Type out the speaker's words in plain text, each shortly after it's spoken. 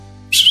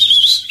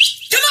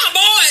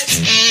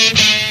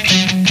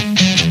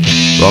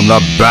From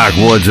the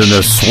backwoods and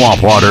the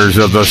swamp waters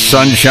of the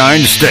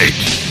Sunshine State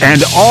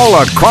and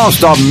all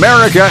across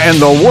America and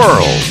the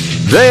world,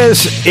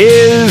 this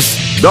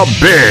is the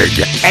Big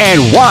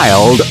and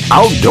Wild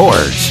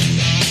Outdoors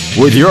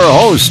with your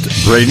host,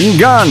 Braden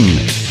Gunn,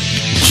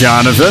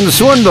 Jonathan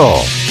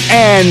Swindle,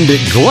 and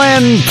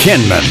Glenn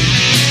Kinman.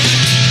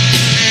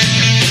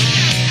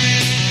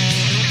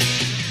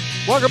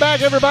 Welcome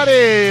back,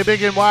 everybody.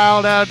 Big and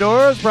Wild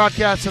Outdoors,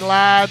 broadcasting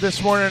live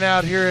this morning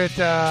out here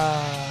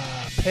at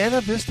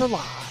Pana Vista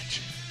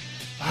Lodge.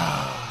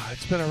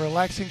 It's been a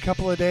relaxing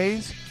couple of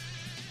days.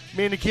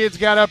 Me and the kids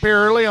got up here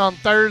early on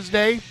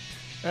Thursday.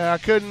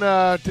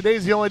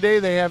 Today's the only day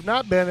they have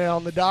not been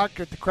on the dock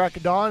at the crack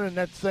of dawn, and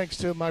that's thanks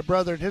to my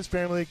brother and his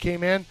family that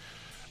came in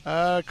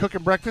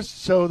cooking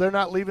breakfast, so they're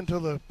not leaving until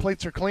the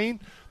plates are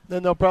clean.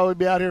 Then they'll probably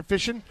be out here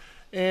fishing.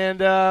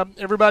 And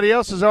everybody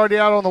else is already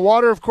out on the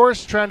water, of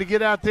course, trying to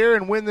get out there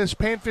and win this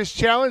Panfish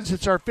Challenge.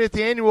 It's our 5th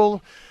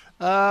annual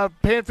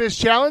Panfish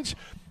Challenge.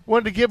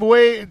 Wanted to give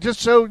away, just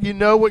so you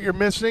know what you're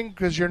missing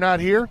because you're not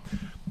here.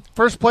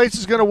 First place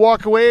is going to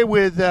walk away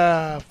with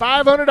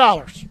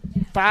 $500.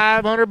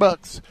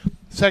 $500.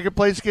 Second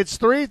place gets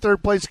 $300.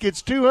 Third place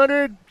gets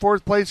 $200.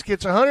 Fourth place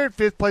gets $100.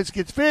 Fifth place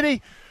gets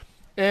 $50.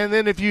 And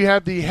then if you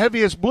have the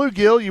heaviest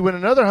bluegill, you win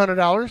another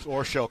 $100.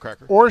 Or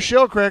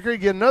shellcracker. You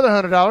get another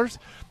 $100.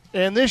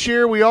 And this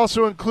year we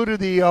also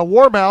included the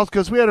warmouth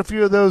because we had a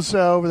few of those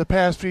over the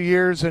past few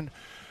years, and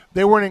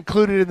they weren't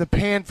included in the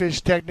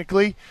panfish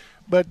technically.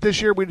 But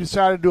this year we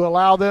decided to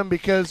allow them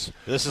because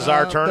this is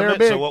our tournament,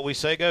 so what we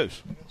say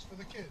goes.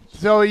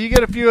 So you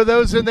get a few of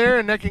those in there,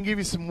 and that can give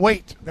you some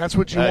weight. That's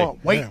what you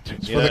want, weight. Yeah,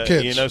 it's for the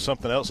kids. You know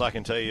something else I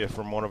can tell you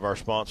from one of our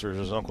sponsors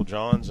is Uncle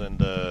John's, and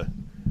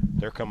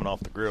they're coming off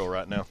the grill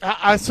right now.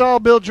 I saw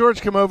Bill George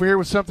come over here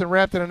with something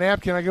wrapped in a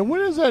napkin. I go, what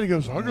is that? He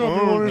goes, I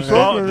got one of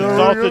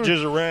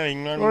sausages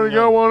around. Well, you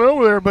got one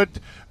over there. But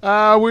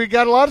we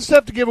got a lot of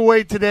stuff to give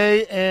away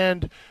today,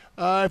 and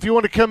if you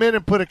want to come in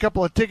and put a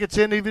couple of tickets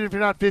in, even if you're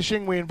not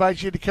fishing, we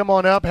invite you to come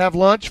on up, have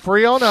lunch,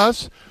 free on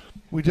us.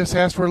 We just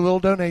ask for a little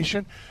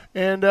donation.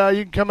 And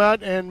you can come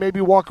out and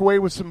maybe walk away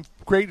with some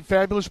great and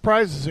fabulous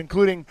prizes,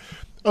 including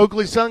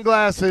Oakley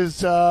sunglasses,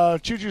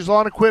 Choo-Choo's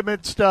lawn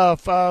equipment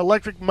stuff,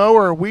 electric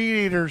mower,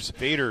 weed eaters.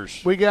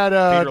 Feeders. We got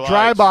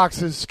dry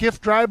boxes, skiff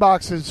dry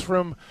boxes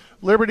from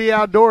Liberty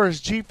Outdoors,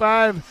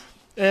 G5.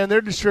 And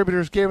their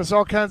distributors gave us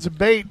all kinds of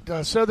bait.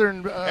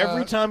 Southern.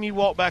 Every time you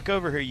walk back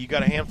over here, you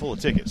got a handful of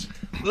tickets.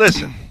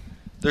 Listen,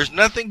 there's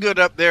nothing good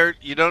up there.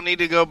 You don't need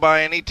to go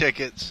buy any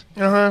tickets.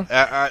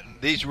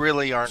 These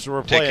really aren't. So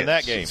we're playing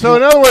that game. So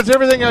in other words,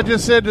 everything I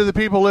just said to the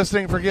people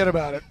listening, forget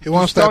about it. He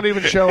wants don't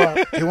even show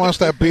up. He wants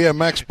that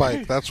BMX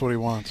bike. That's what he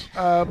wants.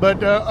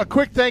 But a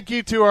quick thank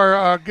you to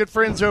our good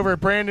friends over at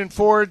Brandon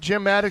Ford,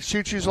 Jim Maddox,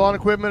 Choo-Choo's Lawn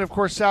Equipment, of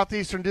course,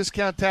 Southeastern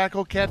Discount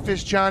Tackle,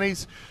 Catfish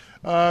Johnny's,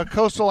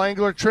 Coastal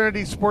Angler,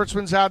 Trinity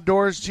Sportsman's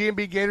Outdoors,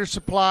 G&B Gator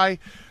Supply,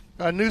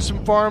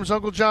 Newsom Farms,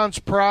 Uncle John's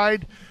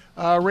Pride,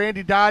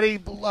 Randy Dottie,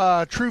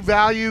 True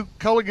Value,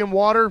 Culligan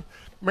Water,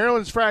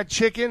 Maryland's Fried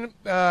Chicken,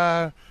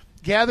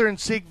 Gather and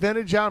Seek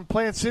Vintage out in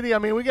Plant City. I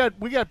mean, we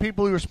got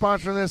people who are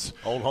sponsoring this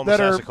Old Home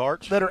that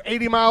Arch. are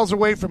 80 miles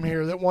away from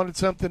here that wanted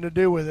something to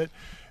do with it.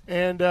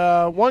 And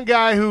one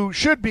guy who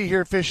should be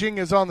here fishing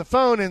is on the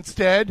phone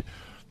instead.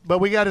 But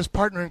we got his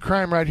partner in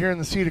crime right here in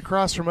the seat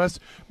across from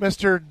us,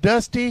 Mr.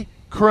 Dusty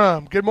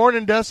Crum. Good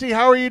morning, Dusty.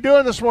 How are you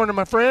doing this morning,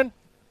 my friend?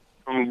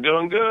 I'm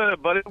doing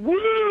good, buddy.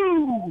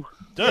 Woo!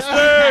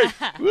 Dusty!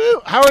 Woo!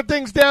 How are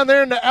things down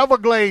there in the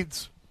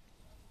Everglades?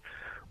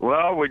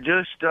 Well, we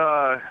just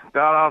got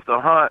off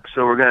the hunt,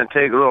 so we're going to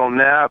take a little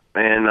nap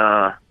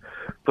and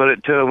put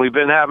it to them. We've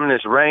been having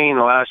this rain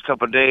the last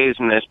couple of days,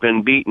 and it's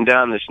been beating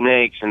down the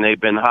snakes, and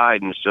they've been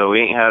hiding, so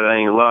we ain't had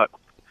any luck.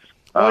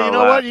 Well, you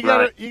know what? You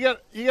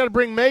got to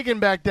bring Megan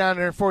back down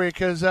there for you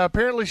because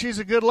apparently she's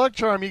a good luck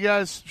charm. You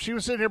guys, she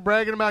was sitting here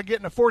bragging about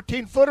getting a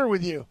 14-footer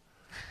with you.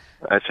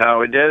 That's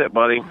how we did it,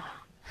 buddy.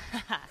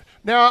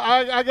 Now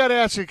I got to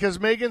ask you because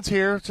Megan's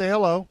here. Say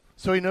hello,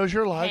 so he knows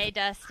you're alive. Hey,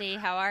 Dusty,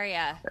 how are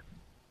you?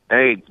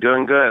 Hey,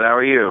 doing good. How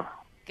are you?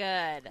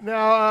 Good.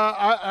 Now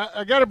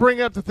I got to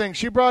bring up the thing.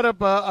 She brought up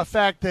a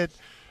fact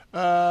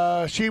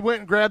that she went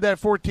and grabbed that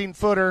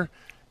 14-footer.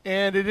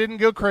 And it didn't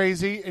go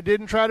crazy. It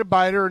didn't try to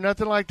bite her or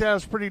nothing like that. It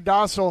was pretty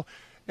docile.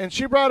 And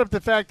she brought up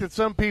the fact that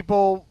some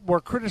people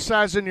were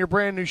criticizing your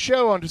brand new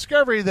show on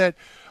Discovery that,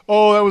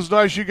 oh, that was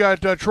nice. You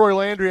got Troy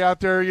Landry out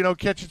there,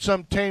 catching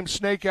some tame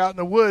snake out in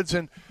the woods.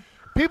 And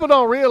people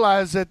don't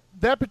realize that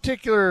that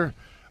particular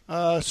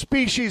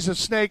species of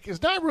snake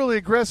is not really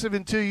aggressive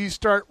until you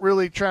start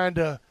really trying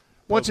to,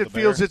 once it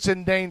feels it's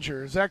in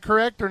danger. Is that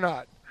correct or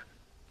not?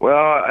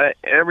 Well,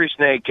 every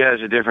snake has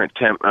a different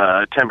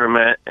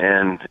temperament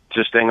and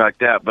just thing like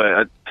that. But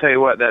I tell you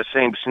what, that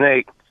same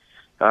snake,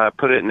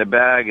 put it in the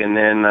bag, and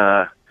then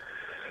a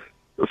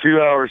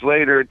few hours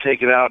later,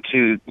 take it out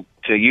to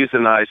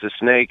euthanize the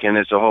snake, and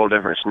it's a whole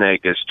different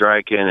snake. It's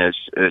striking,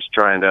 it's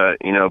trying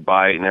to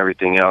bite and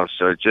everything else.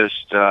 So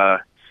just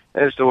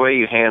it's the way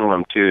you handle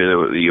them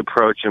too. You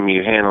approach them,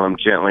 you handle them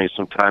gently.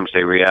 Sometimes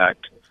they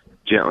react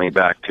gently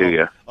back to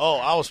you. Oh,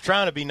 I was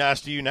trying to be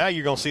nice to you. Now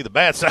you're going to see the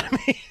bad side of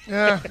me.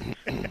 Yeah.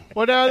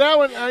 Well, now that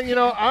one,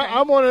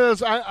 I'm one of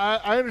those.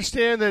 I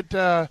understand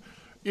that,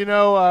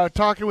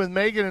 talking with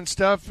Megan and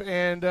stuff,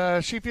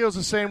 and she feels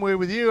the same way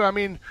with you. I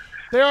mean,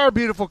 they are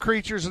beautiful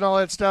creatures and all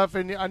that stuff,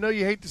 and I know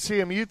you hate to see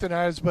them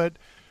euthanized, but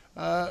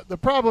the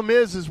problem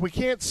is we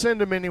can't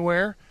send them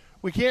anywhere.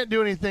 We can't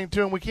do anything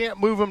to them. We can't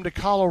move them to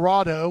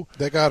Colorado.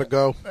 They got to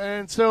go.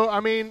 And so, I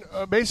mean,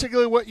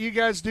 basically what you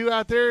guys do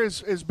out there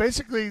is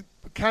basically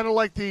kind of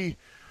like the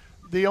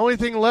only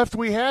thing left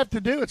we have to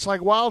do. It's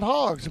like wild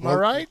hogs. Am I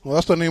right? Well,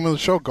 that's the name of the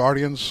show,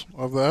 Guardians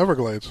of the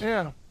Everglades.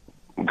 Yeah.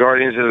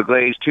 Guardians of the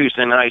Glades,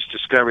 Tuesday nights,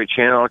 Discovery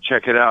Channel.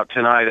 Check it out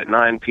tonight at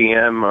 9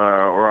 p.m.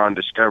 Or on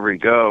Discovery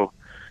Go,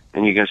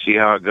 and you can see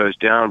how it goes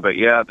down. But,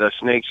 yeah, the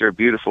snakes are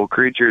beautiful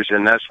creatures,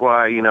 and that's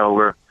why,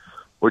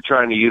 we're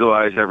trying to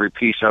utilize every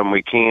piece of them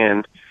we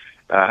can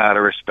out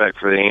of respect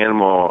for the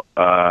animal.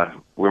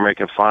 We're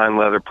making fine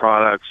leather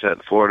products at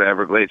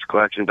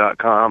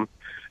FloridaEvergladesCollection.com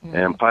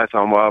and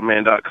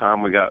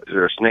PythonWildman.com. We got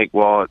their snake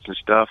wallets and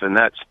stuff, and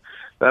that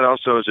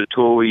also is a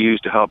tool we use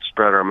to help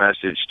spread our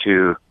message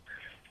to,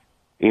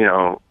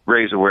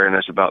 raise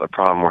awareness about the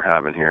problem we're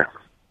having here.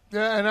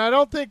 Yeah, and I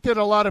don't think that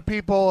a lot of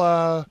people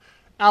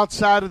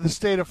outside of the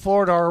state of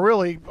Florida are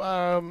really,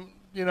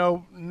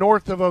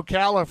 north of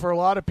Ocala for a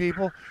lot of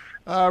people.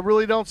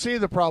 Really don't see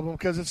the problem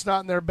because it's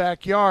not in their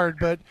backyard.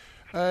 But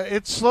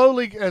it's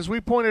slowly, as we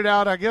pointed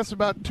out, I guess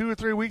about 2 or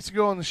 3 weeks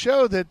ago on the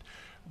show, that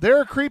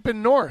they're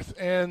creeping north,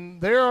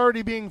 and they're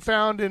already being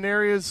found in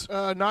areas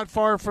not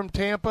far from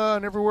Tampa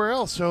and everywhere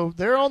else. So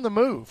they're on the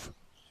move.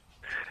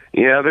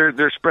 Yeah,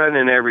 they're spreading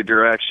in every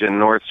direction,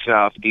 north,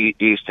 south,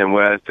 east, and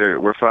west.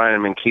 We're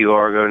finding them in Key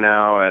Largo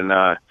now,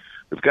 and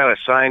we've got a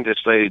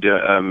scientist lady,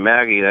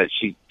 Maggie, that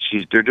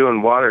they're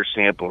doing water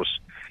samples.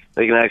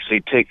 They can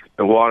actually take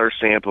a water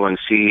sample and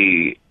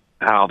see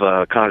how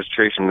the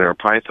concentration of their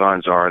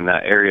pythons are in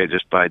that area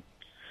just by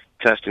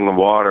testing the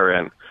water.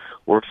 And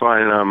we're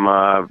finding them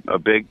a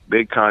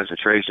big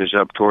concentrations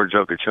up towards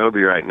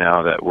Okeechobee right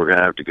now that we're going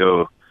to have to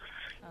go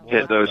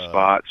hit those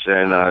spots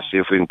and see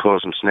if we can pull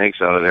some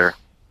snakes out of there.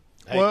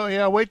 Hey. Well,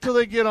 yeah, wait till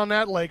they get on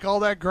that lake.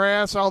 All that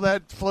grass, all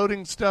that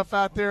floating stuff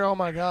out there. Oh,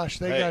 my gosh.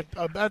 Got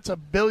that's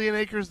 1 billion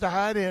acres to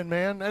hide in,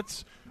 man.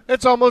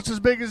 It's almost as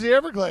big as the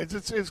Everglades.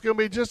 It's going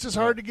to be just as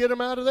hard to get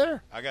them out of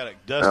there.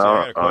 Dusty, I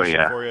got a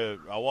question for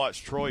you. I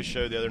watched Troy's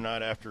show the other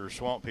night after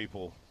Swamp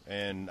People,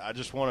 and I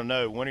just want to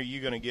know, when are you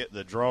going to get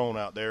the drone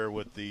out there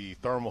with the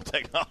thermal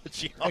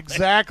technology on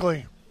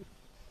Exactly.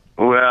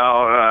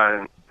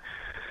 Well,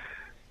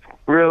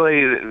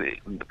 really,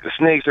 the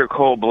snakes are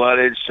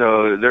cold-blooded,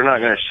 so they're not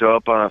going to show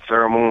up on a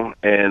thermal,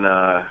 and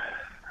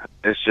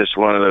it's just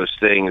one of those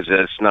things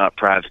that's not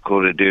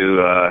practical to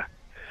do.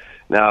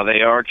 Now,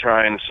 they are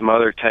trying some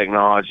other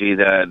technology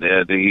that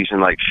they're using,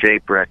 like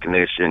shape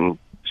recognition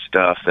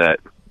stuff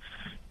that,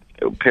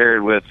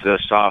 paired with the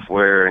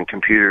software and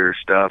computer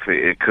stuff,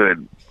 it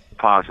could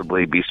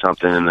possibly be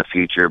something in the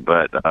future.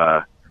 But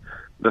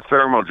the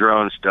thermal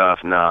drone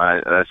stuff,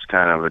 no, that's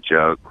kind of a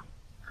joke.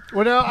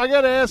 Well, now, I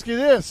got to ask you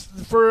this.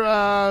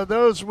 For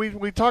those,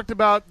 we talked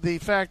about the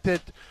fact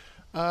that,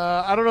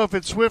 I don't know if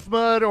it's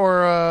SwiftMud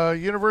or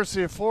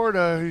University of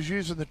Florida who's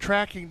using the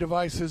tracking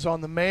devices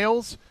on the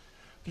males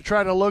to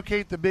try to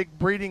locate the big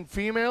breeding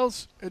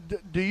females.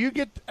 Do you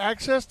get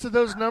access to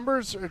those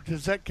numbers, or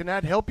can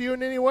that help you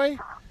in any way?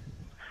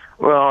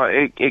 Well,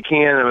 it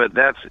can, but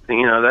that's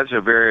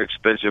a very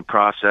expensive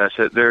process.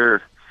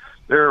 They're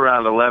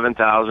around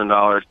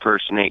 $11,000 per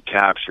snake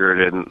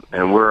captured,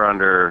 and we're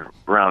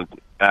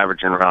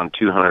averaging around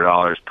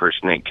 $200 per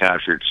snake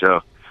captured.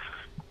 So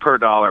per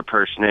dollar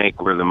per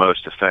snake, we're the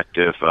most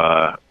effective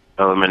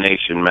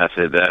elimination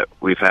method that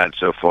we've had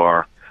so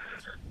far.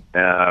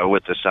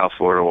 With the South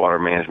Florida Water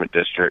Management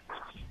District.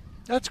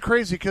 That's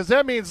crazy, because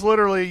that means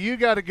literally you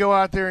got to go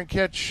out there and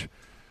catch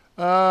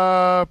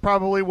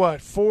probably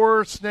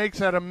 4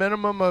 snakes at a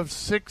minimum of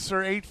 6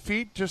 or 8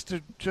 feet just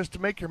to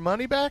make your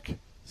money back?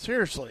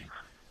 Seriously.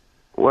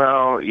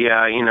 Well,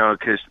 yeah,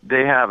 because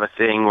they have a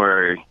thing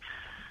where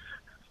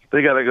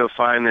they got to go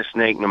find the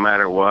snake no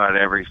matter what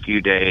every few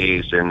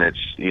days, and it's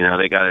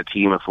they got a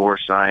team of 4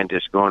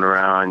 scientists going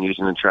around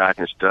using the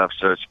tracking stuff,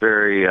 so it's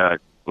very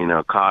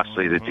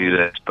costly to do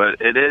this, but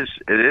it is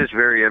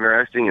very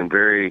interesting and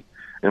very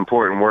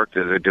important work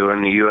that they're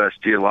doing. The U.S.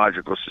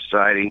 Geological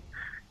Society,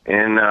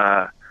 and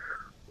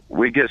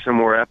we get some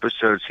more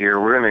episodes here.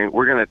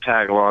 We're gonna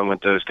tag along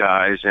with those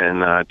guys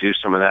and do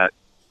some of that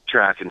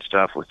tracking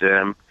stuff with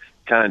them.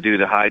 Kind of do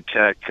the high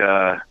tech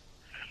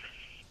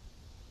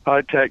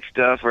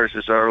stuff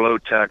versus our low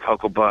tech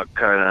hucklebuck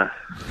kind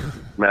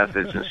of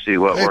methods, and see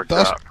what works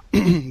out.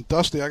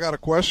 Dusty, I got a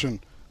question.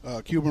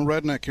 Cuban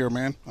Redneck here,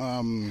 man.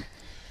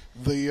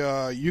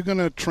 You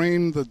gonna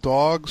train the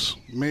dogs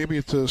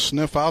maybe to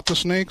sniff out the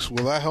snakes?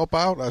 Will that help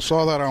out? I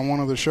saw that on one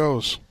of the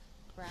shows.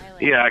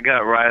 Riley. Yeah, I got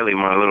Riley,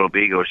 my little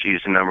beagle.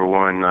 She's the number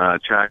one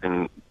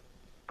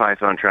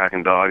python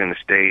tracking dog in the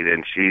state,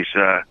 and she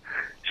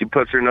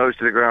puts her nose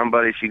to the ground,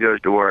 buddy. She goes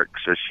to work.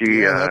 So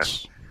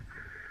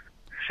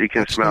she She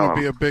can It's smell going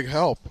to them. be a big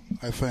help,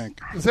 I think.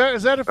 Is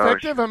that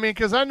effective? I mean,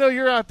 because I know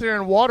you're out there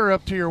in water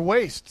up to your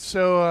waist.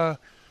 So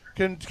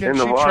can she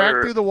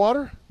track through the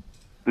water?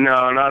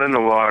 No, not in the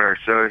water.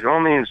 So it's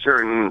only in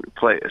certain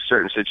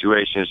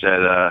situations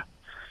that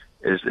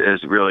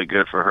is really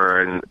good for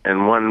her.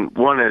 And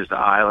one is the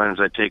islands.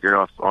 I take her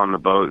off on the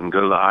boat and go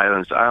to the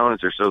islands. The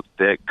islands are so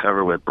thick,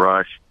 covered with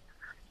brush,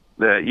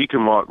 that you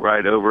can walk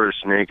right over a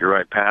snake or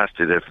right past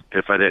it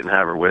if I didn't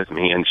have her with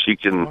me. And she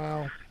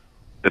can,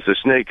 if the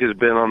snake has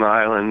been on the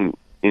island,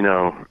 you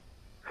know,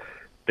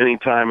 any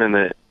time in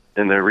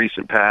the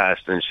recent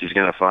past, then she's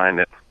going to find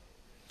it.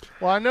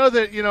 Well, I know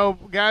that, you know,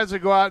 guys that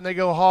go out and they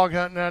go hog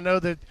hunting, I know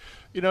that,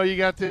 you know, you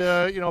got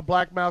the,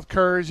 blackmouth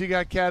curs, you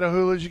got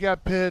Catahoulas, you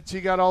got pits, you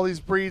got all these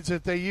breeds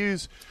that they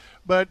use.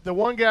 But the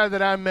one guy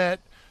that I met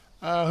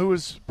who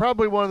was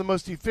probably one of the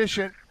most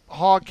efficient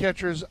hog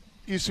catchers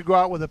used to go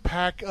out with a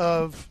pack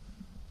of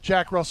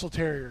Jack Russell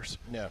Terriers.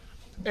 Yeah.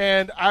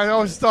 And I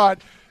always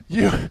thought,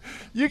 you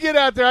get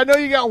out there, I know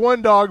you got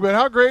one dog, but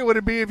how great would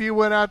it be if you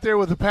went out there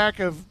with a pack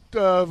of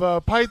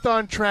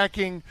python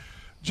tracking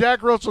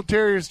Jack Russell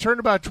Terriers, turned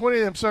about 20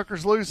 of them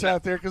suckers loose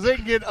out there because they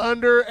can get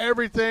under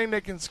everything.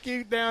 They can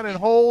skeet down in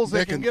holes.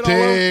 They can get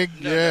dig,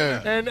 all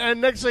over.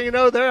 And next thing you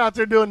know, they're out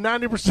there doing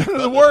 90%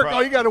 of the work.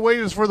 All you got to wait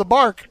is for the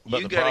bark.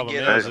 But the problem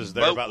is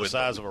they're about the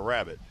size of a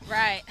rabbit.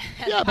 Right.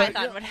 Yeah,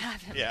 python would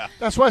have them. Yeah.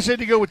 That's why I said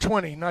you go with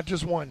 20, not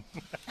just one.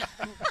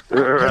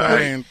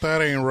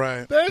 That ain't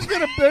right. There's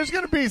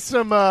gonna be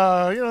some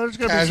there's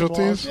gonna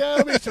casualties. Be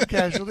there'll be some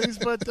casualties,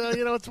 but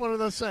it's one of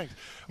those things.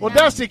 Well, yeah.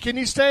 Dusty, can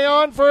you stay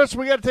on for us?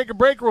 We got to take a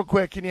break real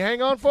quick. Can you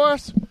hang on for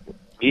us?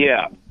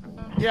 Yeah.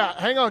 Yeah,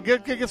 hang on.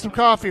 Get some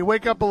coffee.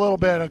 Wake up a little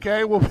bit,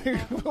 okay? We'll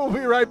be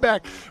right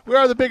back. We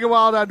are the Big and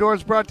Wild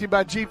Outdoors, brought to you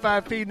by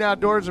G5 Feeding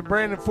Outdoors and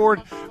Brandon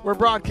Ford. We're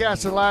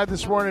broadcasting live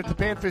this morning at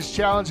the Panfish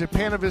Challenge at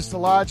Pana Vista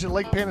Lodge at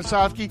Lake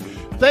Panasoffkee.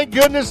 Thank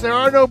goodness there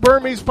are no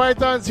Burmese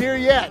pythons here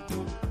yet,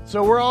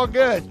 so we're all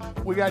good.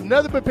 We got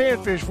nothing but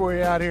panfish for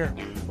you out here.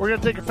 We're going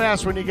to take a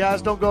fast one, you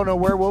guys. Don't go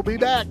nowhere. We'll be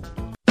back.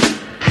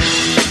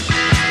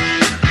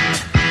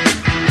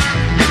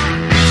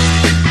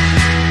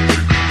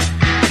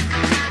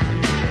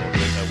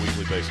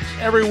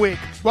 Every week.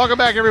 Welcome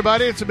back,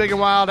 everybody. It's the Big and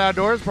Wild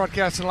Outdoors,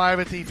 broadcasting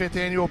live at the 5th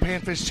Annual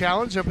Panfish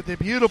Challenge up at the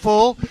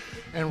beautiful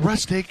and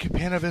rustic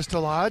Pana Vista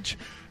Lodge.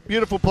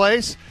 Beautiful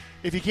place.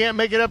 If you can't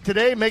make it up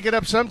today, make it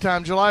up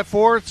sometime. July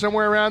 4th,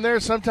 somewhere around there.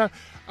 Sometime.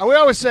 We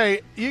always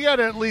say you got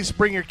to at least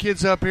bring your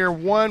kids up here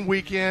one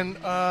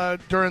weekend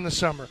during the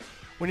summer.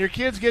 When your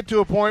kids get to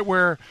a point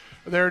where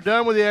they're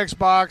done with the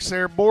Xbox,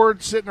 they're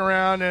bored sitting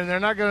around, and they're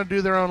not going to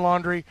do their own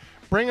laundry,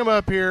 bring them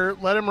up here,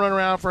 let them run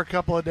around for a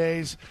couple of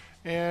days,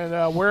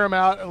 and wear them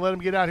out and let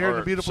them get out here in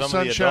the beautiful sunshine.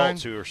 Some of the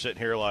adults who are sitting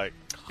here like...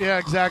 Yeah,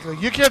 exactly.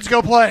 You kids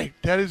go play.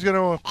 Daddy's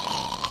going to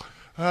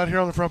out here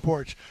on the front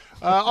porch.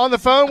 On the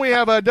phone, we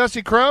have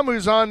Dusty Crum,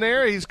 who's on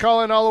there. He's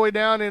calling all the way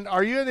down. And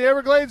are you in the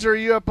Everglades, or are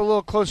you up a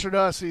little closer to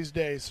us these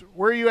days?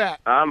 Where are you at?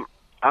 I'm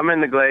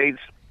in the Glades.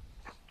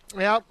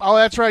 Yeah. Oh,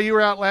 that's right. You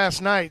were out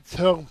last night.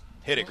 So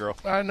hit it, girl.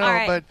 I know,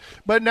 right.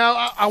 but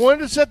now I wanted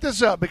to set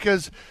this up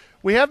because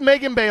we have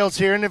Megan Bales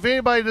here, and if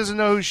anybody doesn't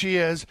know who she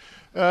is,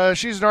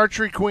 she's an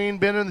archery queen,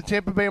 been in the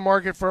Tampa Bay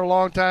market for a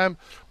long time,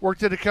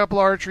 worked at a couple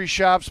archery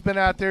shops, been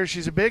out there.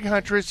 She's a big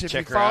huntress.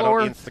 Check her out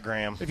on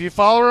Instagram. If you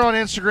follow her on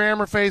Instagram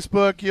or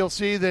Facebook, you'll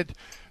see that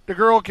the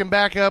girl can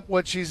back up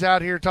what she's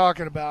out here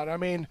talking about. I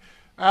mean,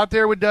 out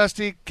there with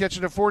Dusty,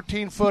 catching a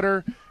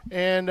 14-footer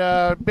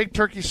and big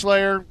turkey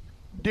slayer,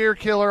 deer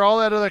killer, all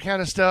that other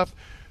kind of stuff.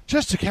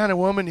 Just the kind of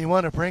woman you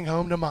want to bring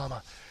home to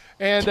mama.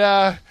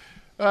 And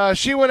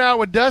she went out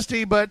with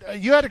Dusty, but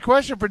you had a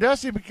question for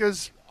Dusty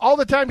because all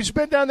the time you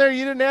spent down there,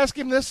 you didn't ask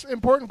him this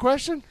important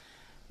question?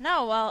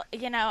 No, well,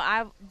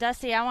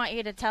 Dusty, I want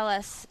you to tell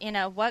us,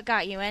 what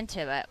got you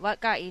into it? What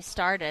got you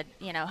started,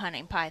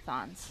 hunting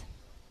pythons?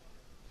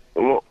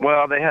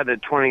 Well, they had the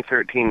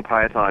 2013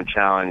 Python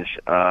Challenge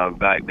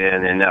back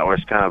then, and that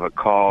was kind of a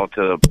call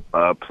to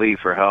a plea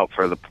for help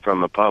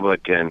from the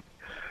public. And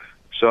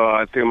so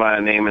I threw my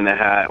name in the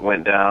hat,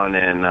 went down,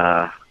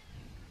 and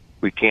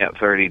we camped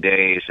 30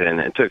 days,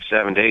 and it took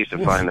 7 days to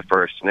find the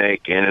first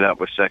snake. Ended up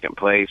with second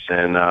place,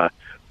 and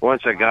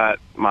once I got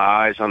my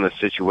eyes on the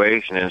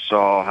situation and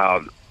saw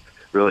how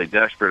really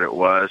desperate it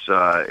was,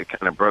 it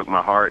kind of broke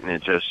my heart, and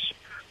it just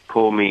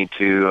pulled me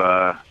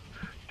to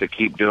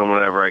keep doing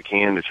whatever I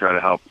can to try to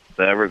help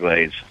the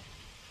Everglades.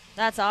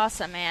 That's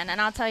awesome, man.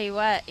 And I'll tell you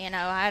what,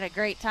 I had a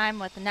great time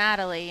with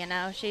Natalie.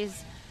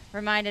 She's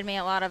reminded me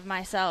a lot of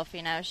myself.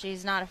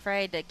 She's not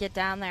afraid to get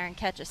down there and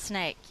catch a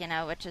snake,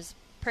 which is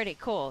pretty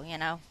cool,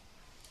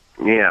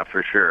 Yeah,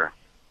 for sure.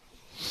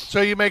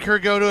 So you make her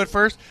go to it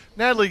first?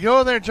 Natalie,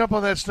 go in there and jump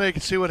on that snake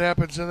and see what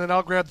happens, and then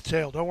I'll grab the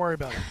tail. Don't worry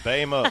about it. Bay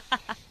him up.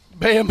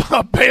 Bay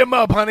him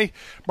up, honey.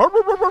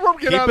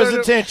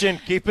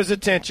 Keep his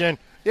attention.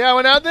 Yeah,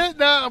 well,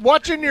 now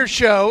watching your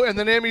show, and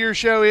the name of your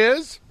show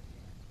is?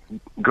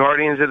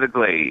 Guardians of the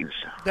Glades.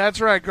 That's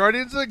right,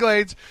 Guardians of the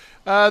Glades.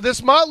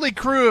 This motley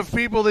crew of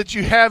people that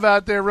you have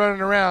out there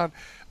running around,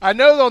 I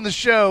know on the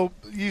show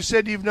you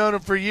said you've known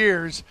them for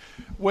years.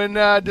 when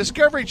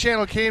Discovery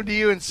Channel came to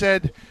you and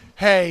said,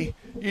 hey,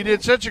 you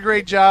did such a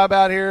great job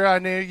out here. I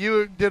knew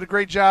you did a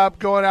great job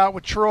going out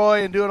with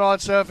Troy and doing all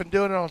that stuff and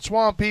doing it on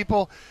Swamp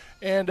People.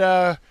 And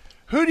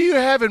who do you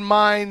have in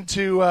mind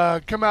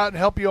to come out and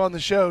help you on the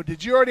show?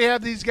 Did you already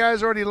have these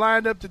guys already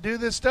lined up to do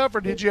this stuff,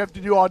 or did you have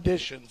to do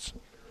auditions?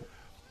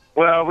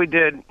 Well, we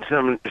did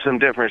some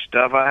different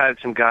stuff. I had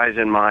some guys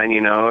in mind,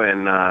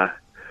 and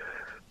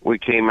we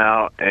came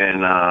out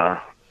and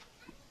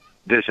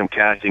did some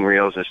casting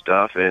reels and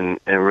stuff, and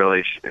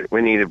really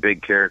we needed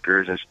big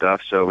characters and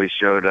stuff, so we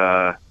showed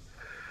up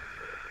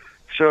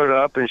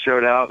and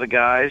showed out the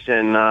guys,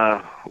 and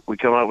we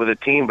come up with a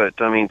team. But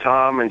I mean,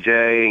 Tom and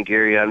Jay and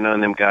Gary, I've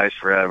known them guys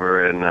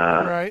forever, and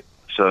right.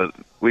 So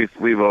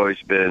we've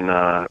always been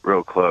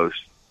real close.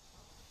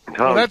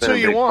 Tom's that's been who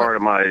a big you want. part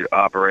of my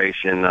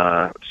operation,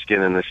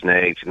 skinning the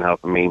snakes and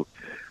helping me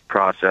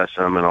process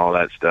them and all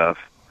that stuff.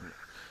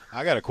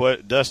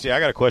 Dusty,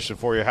 I got a question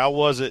for you. How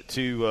was it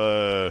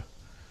to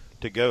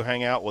go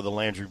hang out with the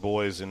Landry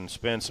boys and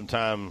spend some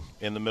time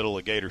in the middle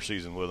of gator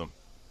season with them?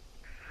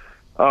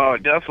 Oh,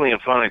 definitely a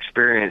fun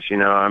experience.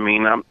 I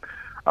mean,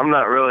 I'm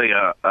not really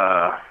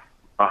a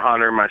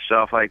hunter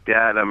myself like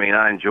that. I mean,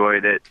 I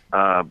enjoyed it,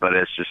 but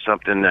it's just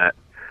something that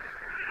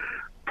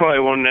probably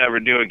won't never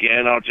do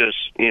again. I'll just,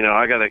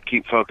 I got to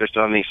keep focused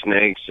on these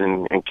snakes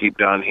and keep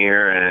down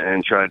here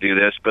and try to do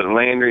this. But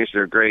Landry's,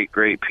 they're great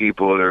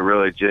people. They're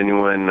really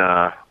genuine.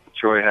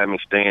 Troy had me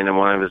staying in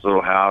one of his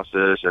little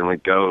houses, and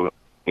we'd go,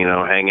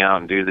 hang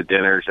out and do the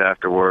dinners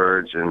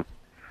afterwards and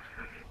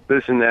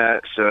this and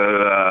that.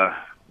 So,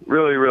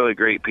 really, really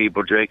great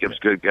people. Jacob's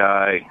a good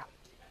guy.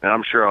 And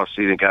I'm sure I'll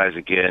see the guys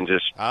again,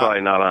 just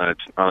probably not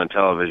on a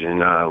television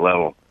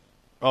level.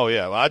 Oh,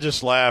 yeah. Well, I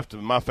just laughed. Two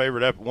of my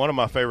favorite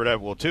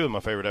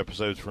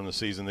episodes from the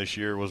season this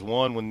year was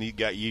one when you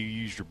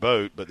used your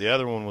boat, but the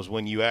other one was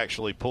when you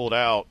actually pulled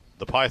out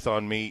the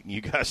python meat and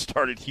you guys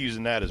started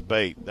using that as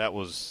bait. That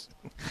was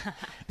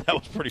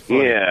pretty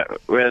funny. Yeah,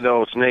 we had the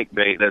old snake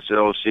bait. That's the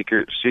old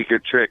secret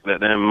trick that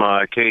them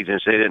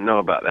Cajuns, they didn't know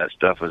about that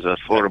stuff, as us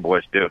Florida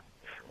boys do.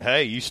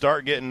 Hey, you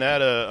start getting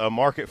that a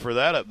market for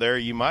that up there,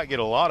 you might get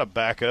a lot of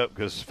backup,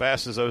 because as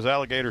fast as those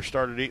alligators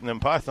started eating them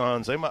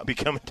pythons, they might be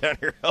coming down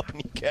here helping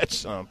you catch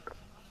some.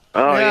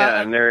 Oh,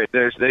 yeah, and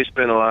they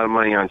spend a lot of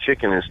money on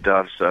chicken and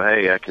stuff, so,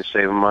 hey, I can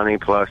save them money,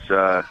 plus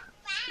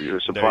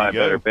supply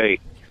better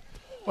bait.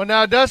 Well,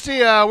 now,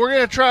 Dusty, we're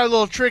going to try a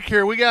little trick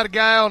here. We got a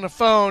guy on the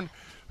phone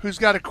who's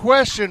got a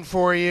question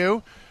for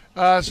you.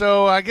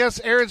 So I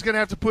guess Aaron's going to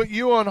have to put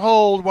you on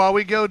hold while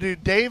we go to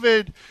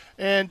David,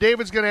 and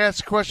David's going to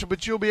ask a question,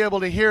 but you'll be able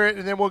to hear it,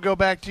 and then we'll go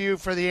back to you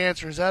for the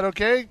answer. Is that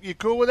okay? You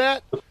cool with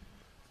that?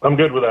 I'm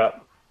good with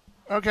that.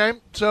 Okay.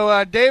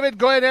 So, David,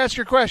 go ahead and ask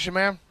your question,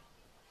 man.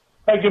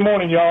 Hey, good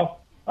morning, y'all.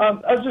 I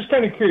was just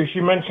kind of curious.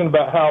 You mentioned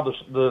about how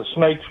the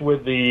snakes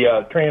with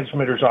the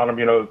transmitters on them,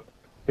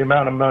 the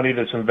amount of money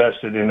that's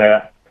invested in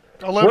that.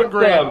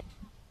 $11,000.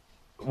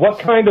 What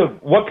kind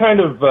of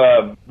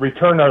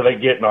return are they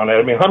getting on it?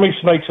 I mean, how many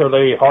snakes are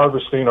they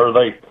harvesting? Or are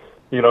they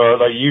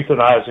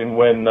euthanizing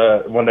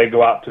when they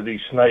go out to these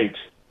snakes?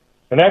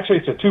 And actually,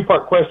 it's a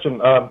two-part question.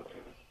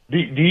 Do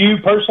you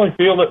personally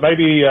feel that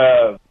maybe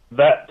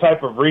that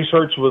type of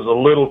research was a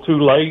little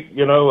too late?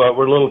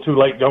 We're a little too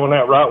late going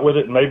that route with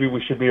it, and maybe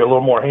we should be a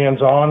little more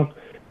hands-on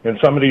in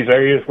some of these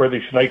areas where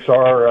these snakes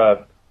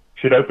are.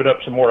 Should open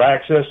up some more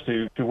access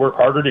to work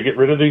harder to get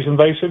rid of these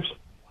invasives.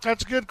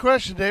 That's a good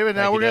question, David.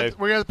 Now we're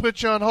going to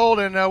put you on hold,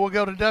 and we'll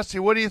go to Dusty.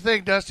 What do you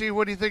think, Dusty?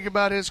 What do you think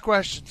about his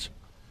questions?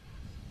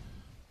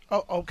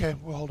 Oh, okay.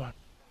 Well, hold on.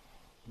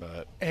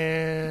 But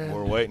and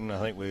we're waiting. I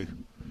think we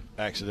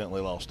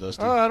accidentally lost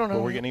Dusty. Oh, I don't know.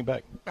 Are we getting him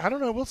back? I don't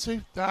know. We'll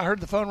see. I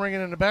heard the phone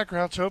ringing in the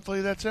background, so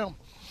hopefully that's him.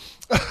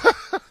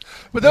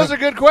 But those are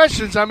good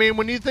questions. I mean,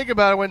 when you think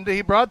about it, when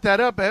he brought that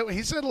up,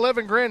 he said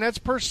 $11,000. That's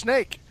per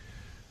snake.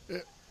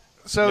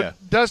 So, yeah.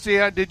 Dusty,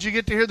 did you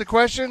get to hear the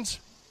questions?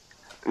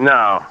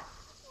 No.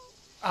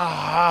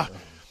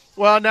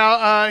 Well,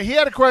 now, he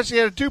had a question. He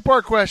had a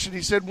two-part question.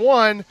 He said,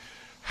 one,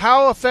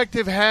 how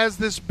effective has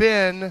this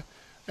been,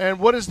 and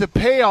what has the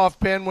payoff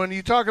been when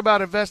you talk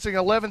about investing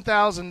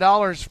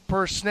 $11,000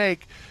 per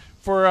snake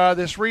for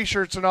this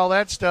research and all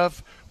that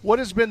stuff? What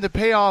has been the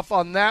payoff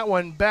on that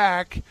one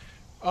back?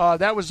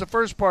 That was the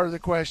first part of the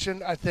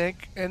question, I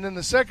think. And then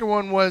the second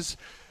one was...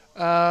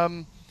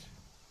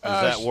 is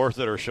that worth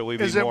it, or should we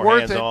be more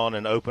hands-on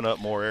and open up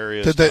more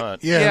areas to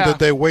hunt? Yeah, did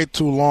they wait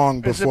too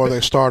long before they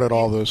started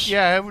all this?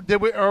 Yeah,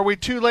 are we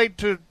too late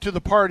to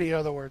the party, in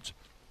other words?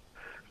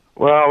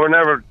 Well, we're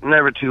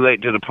never too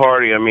late to the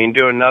party. I mean,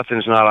 doing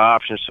nothing's not an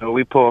option, so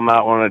we pull them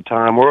out one at a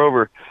time. We're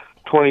over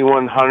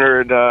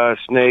 2,100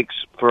 snakes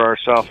for our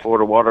South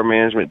Florida Water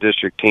Management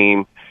District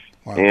team.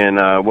 Wow.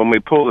 And when we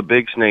pull the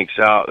big snakes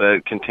out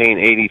that contain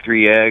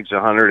 83 eggs,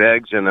 100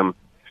 eggs in them,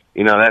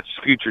 that's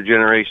future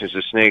generations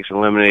of snakes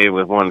eliminated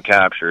with one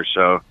capture.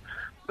 So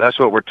that's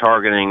what we're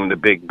targeting, the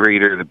big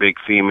breeder, the big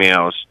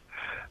females.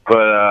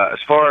 But as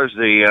far as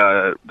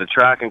the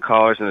tracking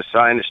collars and the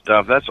sinus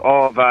stuff, that's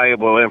all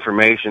valuable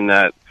information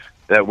that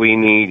we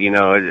need.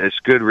 It's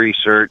good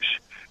research,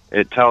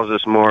 it tells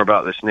us more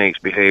about the snake's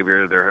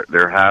behavior,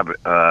 their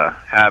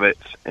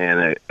habits,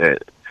 and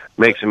it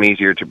makes them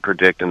easier to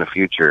predict in the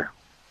future.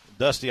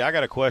 Dusty, I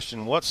got a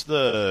question.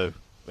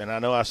 And I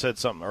know I said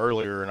something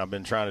earlier, and I've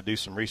been trying to do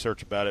some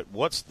research about it.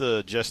 What's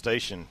the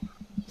gestation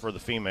for the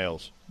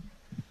females?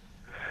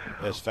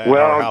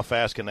 How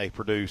fast can they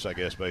produce, I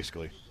guess,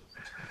 basically?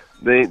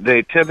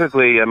 They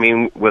typically, I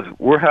mean,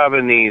 we're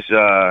having these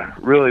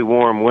really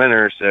warm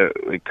winters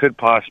that we could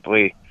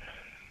possibly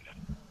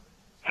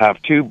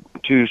have two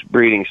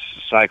breeding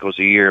cycles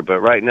a year, but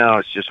right now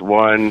it's just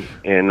one.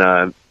 And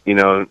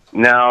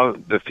now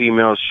the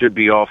females should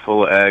be all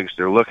full of eggs.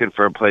 They're looking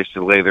for a place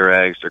to lay their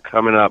eggs. They're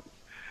coming up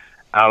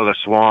out of the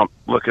swamp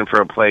looking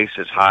for a place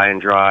that's high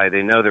and dry.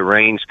 They know the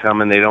rain's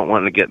coming. They don't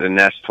want to get the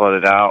nest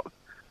flooded out.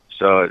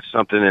 So it's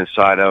something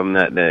inside of them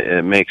that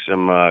it makes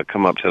them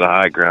come up to the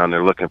high ground.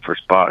 They're looking for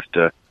spots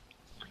to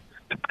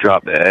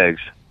drop the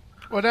eggs.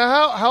 Well,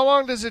 now how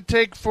long does it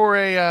take for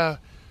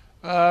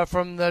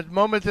from the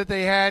moment that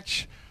they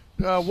hatch?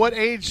 What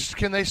age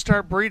can they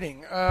start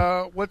breeding?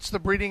 What's the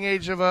breeding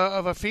age of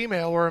a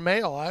female or a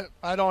male?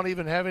 I don't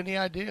even have any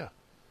idea.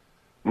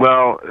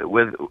 Well,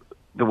 with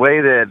the way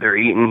that they're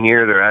eating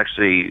here, they're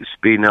actually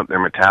speeding up their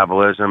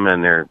metabolism,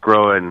 and they're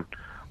growing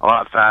a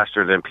lot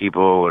faster than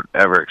people would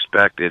ever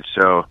expected.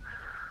 So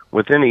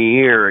within a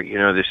year,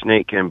 the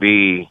snake can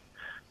be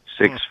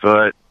 6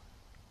 foot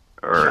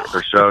or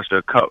so. So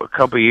a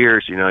couple of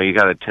years, you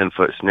got a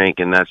 10-foot snake,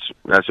 and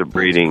that's a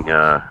breeding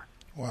a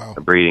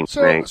breeding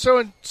snake.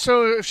 So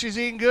if she's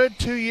eating good,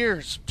 2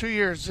 years,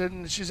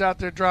 and she's out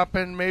there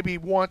dropping maybe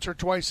once or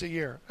twice a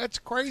year. That's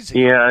crazy.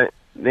 Yeah,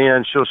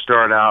 then she'll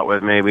start out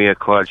with maybe a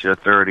clutch of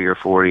 30 or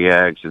 40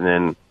 eggs, and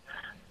then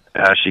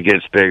as she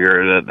gets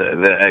bigger,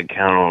 the egg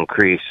count will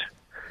increase.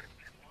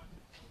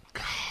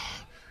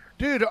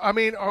 Dude, I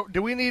mean,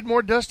 do we need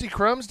more Dusty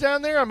Crumbs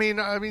down there? I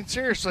mean,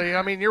 seriously.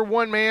 I mean, you're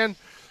one man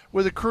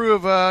with a crew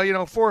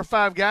of 4 or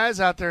 5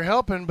 guys out there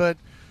helping, but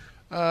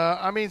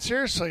I mean,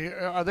 seriously,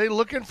 are they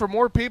looking for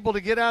more people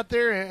to get out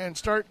there and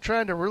start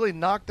trying to really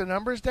knock the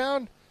numbers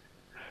down?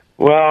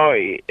 Well,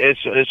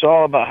 it's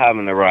all about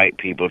having the right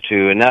people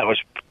too, and that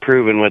was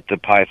proven with the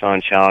Python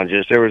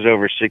challenges. There was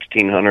over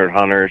 1,600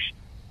 hunters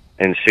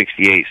and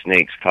 68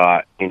 snakes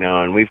caught,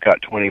 and we've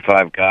got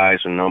 25 guys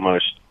and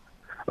almost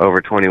over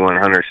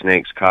 2,100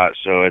 snakes caught.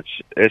 So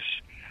it's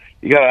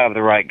you got to have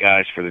the right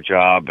guys for the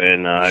job,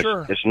 and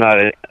sure. It's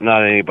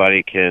not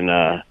anybody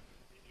can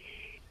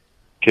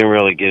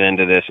really get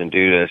into this and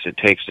do this. It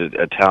takes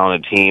a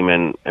talented team,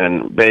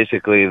 and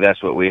basically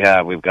that's what we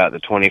have. We've got the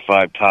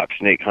 25 top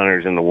snake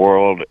hunters in the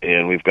world,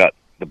 and we've got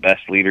the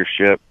best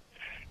leadership.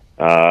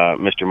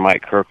 Mr.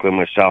 Mike Kirkland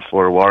with South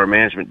Florida Water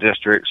Management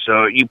District.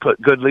 So you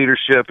put good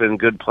leadership and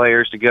good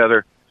players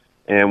together,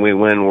 and we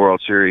win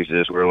World Series.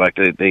 We're like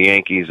the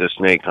Yankees of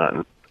snake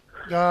hunting.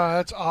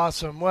 That's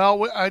awesome.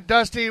 Well,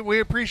 Dusty, we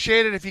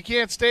appreciate it. If you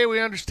can't stay, we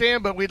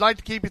understand, but we'd like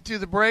to keep you through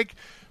the break.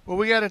 But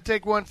we got to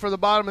take one for the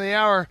bottom of the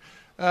hour.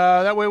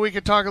 That way we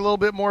can talk a little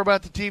bit more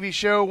about the TV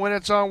show, when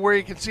it's on, where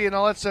you can see it, and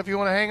all that stuff. You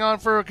want to hang on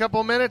for a couple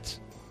of minutes?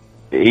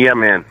 Yeah,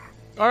 man.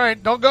 All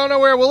right, don't go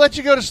nowhere. We'll let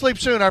you go to sleep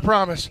soon, I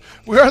promise.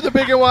 We are the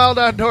Big and Wild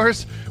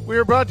Outdoors. We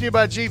are brought to you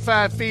by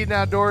G5 Feed and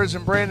Outdoors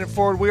and Brandon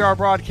Ford. We are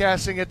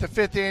broadcasting at the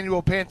 5th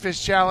Annual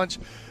Panfish Challenge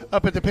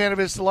up at the Pana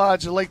Vista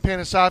Lodge at Lake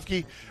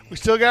Panasoffkee. We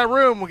still got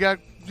room. We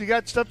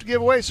got stuff to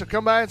give away, so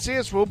come by and see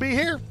us. We'll be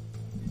here.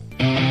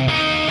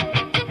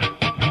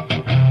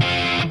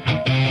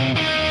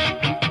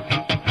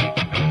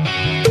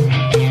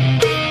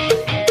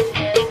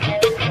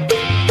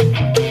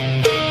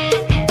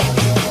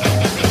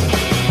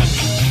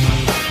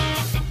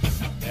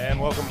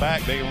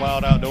 Back, Big and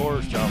Wild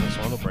Outdoors. Jonathan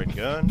Swindle, Braden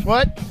Gunn.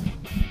 What?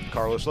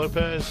 Carlos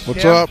Lopez.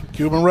 What's up?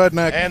 Cuban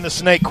Redneck. And the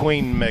Snake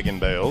Queen, Megan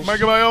Bales.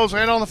 Megan Bales,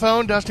 and on the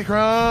phone, Dusty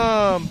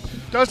Crumb.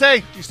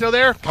 Dusty, you still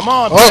there? Come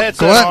on, put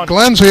headset on.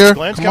 Glenn's here.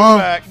 Glenn's Come coming on.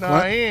 back.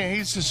 No,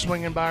 he's just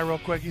swinging by real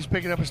quick. He's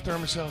picking up his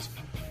thermocells.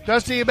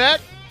 Dusty, you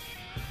back?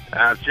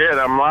 That's it.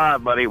 I'm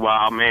live, buddy.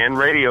 Wild Man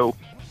Radio.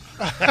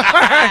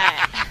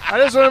 I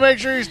just want to make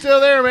sure you're still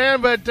there,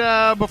 man.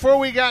 But before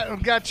we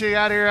got you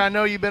out here, I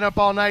know you've been up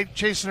all night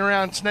chasing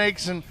around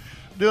snakes and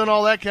doing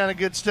all that kind of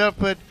good stuff.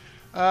 But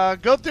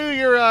go through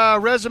your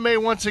resume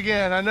once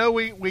again. I know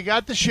we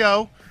got the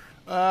show.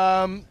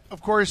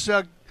 Of course,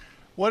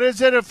 what is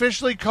it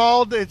officially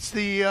called? It's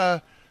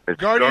the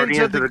Guardians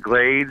of the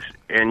Glades,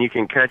 and you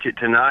can catch it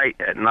tonight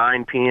at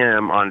 9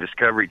 p.m. on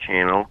Discovery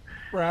Channel.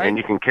 Right. And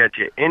you can catch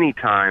it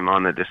anytime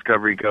on the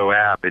Discovery Go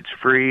app. It's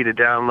free to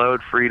download,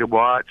 free to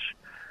watch,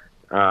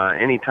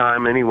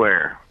 anytime,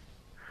 anywhere.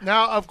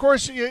 Now, of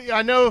course,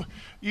 I know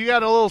you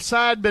got a little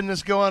side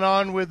business going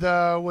on with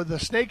the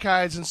snake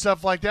hides and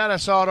stuff like that. I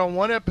saw it on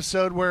one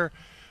episode where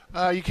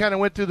you kind of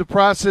went through the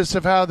process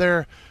of how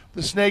the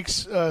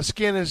snake's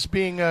skin is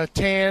being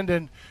tanned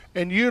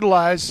and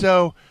utilized.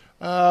 So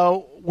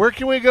where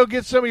can we go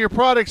get some of your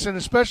products? And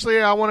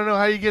especially, I want to know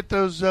how you get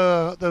those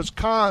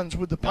cons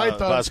with the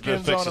python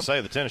skins on them. To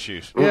say the tennis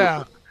shoes.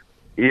 Yeah.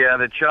 Yeah,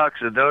 the Chucks,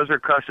 those are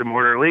custom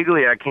order.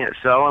 Legally, I can't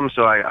sell them,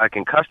 so I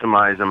can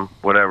customize them,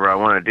 whatever I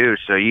want to do.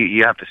 So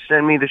you have to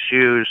send me the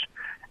shoes,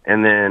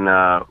 and then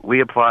we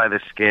apply the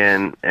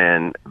skin,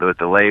 and with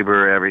the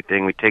labor,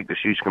 everything, we take the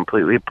shoes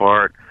completely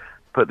apart,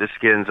 put the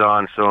skins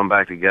on, sew them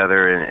back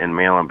together, and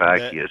mail them back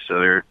to you. So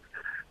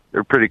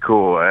they're pretty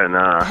cool. And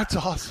That's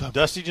awesome.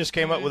 Dusty just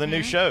came up with a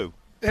new show.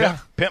 Yeah.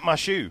 Pimp My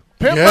Shoe.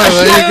 Pimp Yeah, my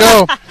there shoe. you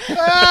go.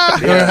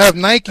 You're going to have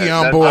Nike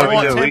on that's board.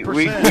 how we do.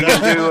 We 10%.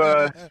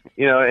 can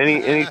do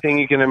anything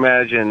you can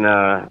imagine.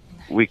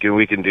 We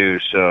can do.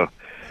 So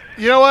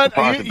You know what? the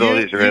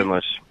possibilities are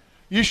endless.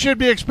 You should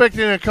be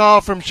expecting a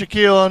call from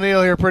Shaquille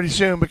O'Neal here pretty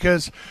soon,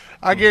 because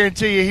I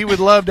guarantee you he would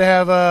love to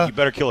have You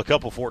better kill a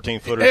couple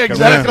 14-footers.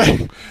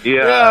 exactly.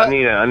 Yeah, I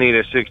need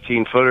a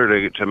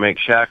 16-footer to make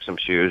Shaq some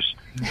shoes.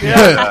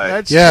 Yeah,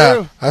 that's Yeah,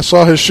 true. I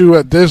saw his shoe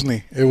at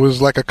Disney. It was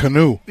like a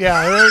canoe.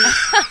 Yeah,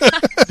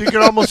 you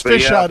could almost But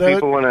fish yeah, out of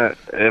it.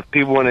 if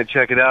people want to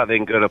check it out, they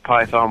can go to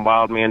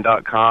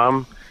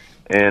pythonwildman.com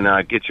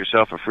and get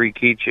yourself a free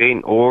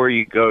keychain, or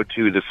you go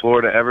to the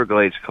Florida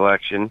Everglades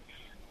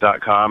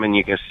Collection.com and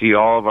you can see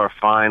all of our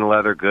fine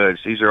leather goods.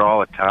 These are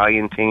all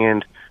Italian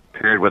tanned,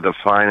 paired with a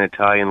fine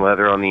Italian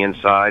leather on the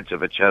insides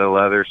of Vachetta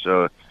leather.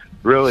 So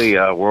really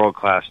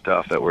world-class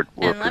stuff that we're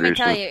And let producing. me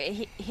tell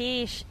you,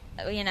 he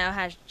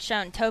has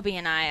shown Toby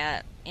and I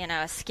a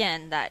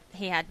skin that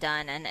he had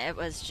done, and it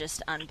was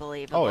just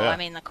unbelievable. Oh, yeah. I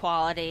mean, the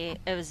quality,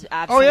 it was Oh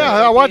absolutely yeah,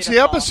 I watched the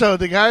beautiful. episode.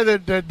 The guy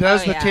that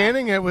does Oh, the yeah.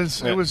 tanning, it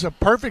was a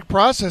perfect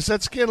process.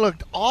 That skin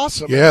looked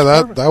awesome. Yeah, It was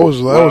that perfect. that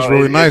was Well,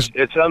 really nice.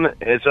 It's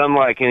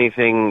unlike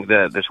anything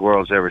that this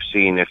world's ever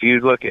seen. If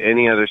you look at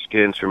any other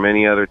skins from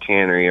any other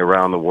tannery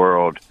around the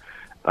world,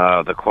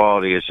 the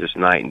quality is just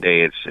night and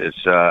day.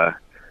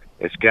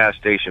 It's gas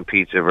station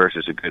pizza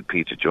versus a good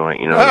pizza joint.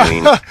 You know what I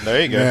mean?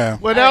 There you go. Yeah.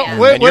 Well, Oh, now, yeah.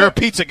 what, And you're a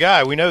pizza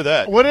guy. We know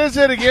that. what is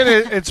it again?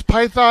 It's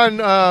Python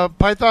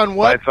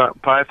what?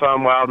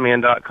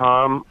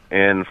 PythonWildman.com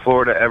and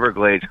Florida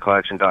Everglades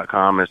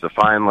Collection.com is the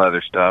fine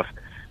leather stuff.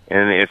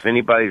 And if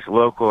anybody's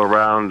local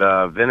around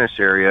Venice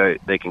area,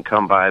 they can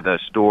come by the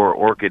store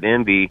Orchid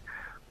Envy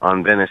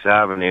on Venice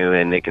Avenue,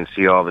 and they can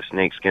see all the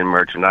snakeskin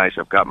merchandise.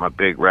 I've got my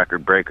big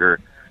record breaker,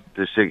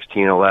 the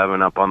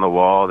 1611, up on the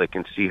wall. They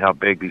can see how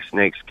big these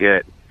snakes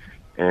get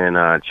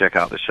and check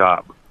out the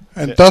shop.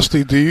 And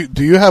Dusty, do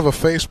you have a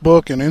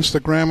Facebook and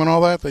Instagram and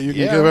all that you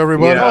can Yeah. give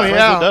everybody? Yeah. Oh Friends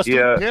yeah, with Dusty?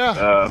 Yeah,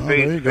 Yeah. there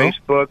you go.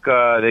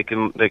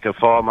 Facebook. They can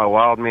follow my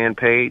Wildman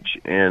page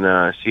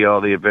and see all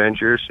the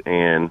adventures.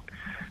 And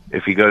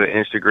if you go to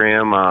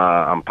Instagram,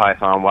 I'm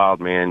Python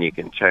Wildman. You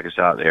can check us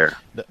out there.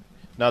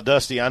 Now,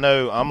 Dusty, I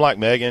know I'm like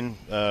Megan.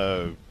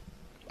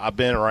 I've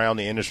been around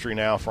the industry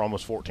now for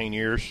almost 14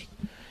 years.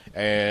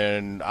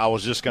 And I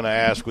was just going to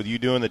ask, with you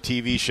doing the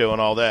TV show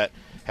and all that,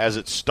 has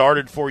it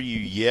started for you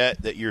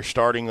yet that you're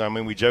starting? I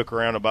mean, we joke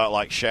around about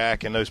like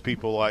Shaq and those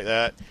people like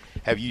that.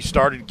 Have you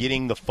started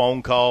getting the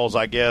phone calls,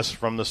 I guess,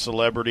 from the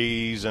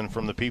celebrities and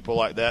from the people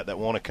like that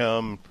want to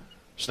come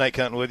snake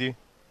hunting with you?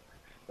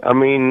 I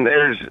mean,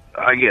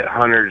 I get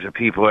hundreds of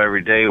people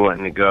every day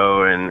wanting to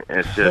go, and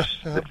it's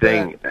just the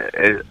thing.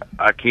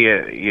 I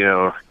can't,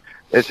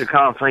 it's a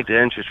conflict of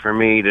interest for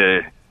me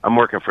I'm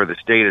working for the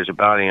state as a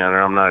bounty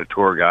hunter. I'm not a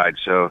tour guide,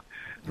 so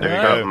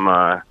there's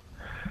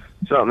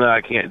something that I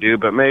can't do.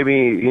 But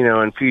maybe,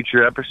 in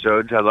future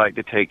episodes, I'd like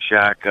to take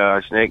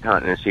Shaq snake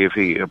hunting and see if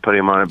he put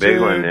him on a big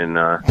one.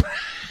 And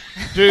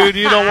dude,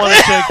 you don't want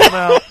to take them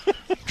out.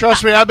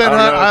 Trust me, I've been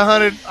I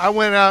don't know. I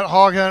went out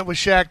hog hunting with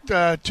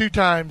Shaq 2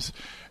 times.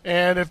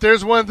 And if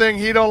there's one thing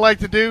he don't like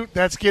to do,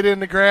 that's get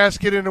in the grass,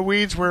 get in the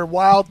weeds where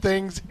wild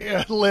things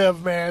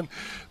live, man.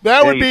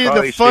 That would you be the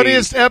probably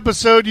funniest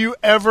episode you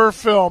ever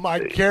film. I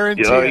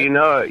guarantee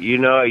it.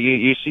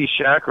 You see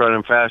Shaq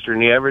running faster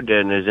than he ever did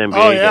in his NBA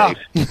Oh, yeah.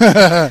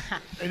 days.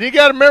 And you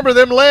got to remember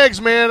them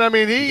legs, man. I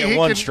mean, In he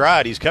one can,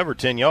 stride, he's covered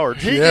 10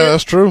 yards. He Yeah,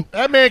 that's true.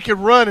 that man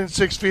can run in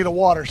 6 feet of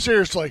water.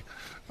 Seriously.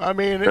 I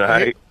mean,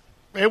 Right.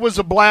 it was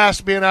a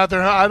blast being out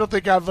there. I don't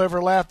think I've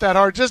ever laughed that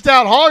hard just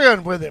out hog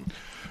hunting with him.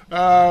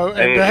 And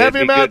to have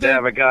It'd him be out good to there.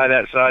 have a guy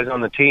that size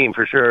on the team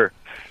for sure.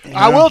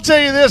 I will tell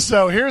you this,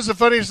 though. Here's the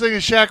funniest thing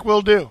that Shaq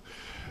will do.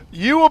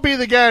 You will be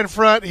the guy in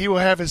front. He will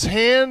have his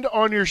hand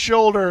on your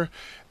shoulder,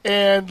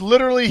 and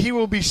literally he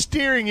will be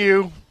steering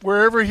you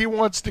wherever he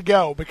wants to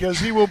go because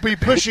he will be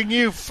pushing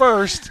you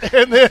first,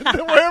 and then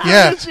wherever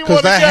Yeah, it is you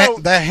because want to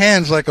go. that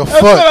hand's like a That's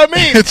foot. what I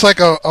mean. It's like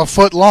a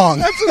foot long.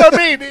 That's what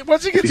I mean.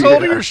 Once he gets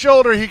hold of your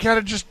shoulder, he kind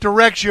of just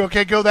directs you.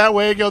 Okay, go that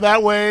way, go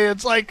that way.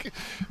 It's like,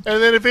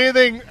 and then if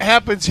anything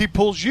happens, he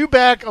pulls you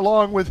back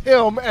along with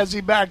him as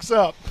he backs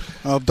up.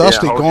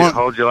 Dusty,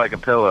 hold you like a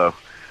pillow.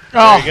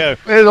 Oh, you go.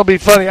 It'll be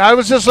funny. I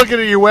was just looking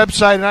at your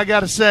website, and I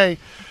got to say,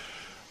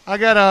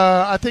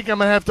 I think I'm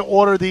gonna have to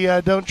order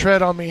the "Don't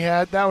Tread on Me"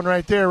 hat. That one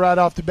right there, right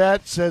off the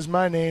bat, says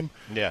my name.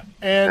 Yeah.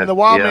 And the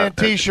Wild Yeah, Man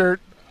that's- T-shirt.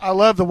 I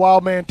love the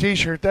Wild Man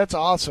T-shirt. That's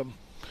awesome.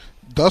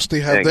 Dusty,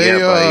 have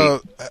Yeah,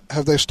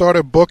 they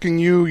started booking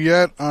you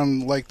yet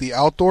on like the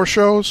outdoor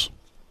shows?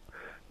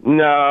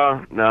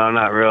 No,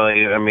 not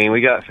really. I mean,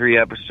 we got 3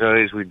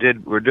 episodes. We're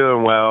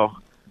doing well.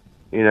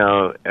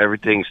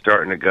 everything's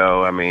starting to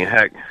go. I mean,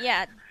 heck,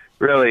 Yeah.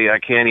 really, I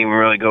can't even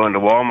really go into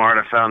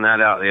Walmart. I found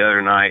that out the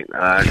other night.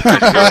 I tried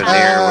to go in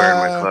there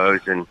wearing my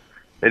clothes, and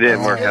it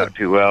didn't work out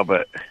too well.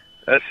 But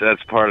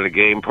that's part of the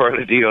game, part of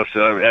the deal.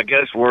 So I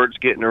guess word's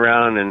getting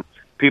around, and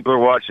people are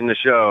watching the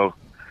show.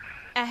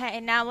 Hey,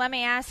 now let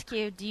me ask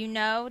you: do you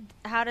know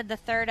how did the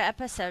third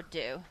episode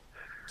do?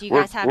 Do you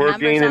guys have We're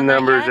numbers gaining on that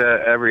numbers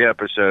yet? Every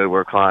episode.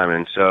 We're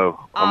climbing. So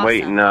I'm Awesome,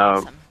 waiting.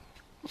 awesome.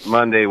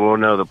 Monday we'll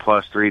know the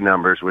 +3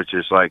 numbers, which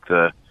is like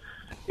the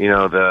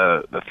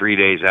 3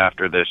 days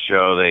after this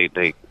show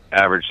they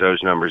average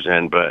those numbers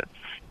in. But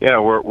yeah,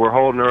 we're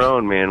holding our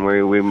own, man.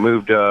 We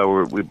moved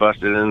we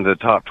busted into the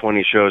top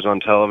 20 shows on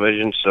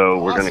television,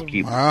 so we're going to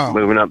keep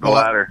moving up the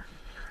ladder.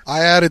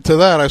 I added to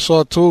that. I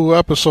saw 2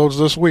 episodes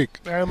this week.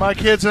 My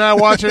kids and I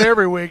watch it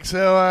every week,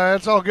 so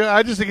it's all good.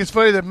 I just think it's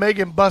funny that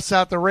Megan busts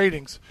out the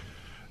ratings.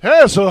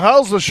 Hey, so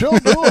how's the show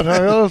doing?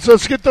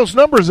 Let's get those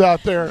numbers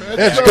out there.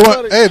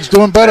 It's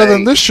doing better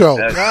than this show.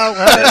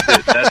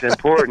 That's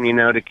important,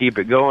 to keep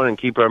it going and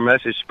keep our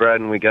message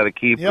spreading. We got to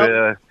keep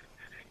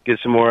get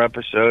some more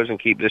episodes and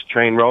keep this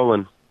train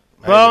rolling.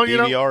 Well,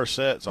 DVR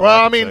sets.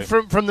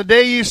 From the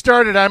day you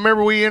started, I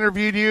remember we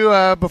interviewed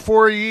you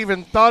before you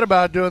even thought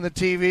about doing the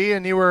TV,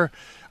 and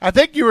I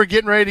think you were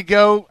getting ready to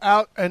go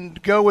out and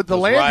go with the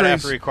Landrys. Right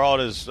after he caught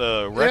his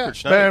record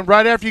snake. Man,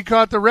 right after you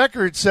caught the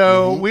record.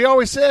 So we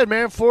always said,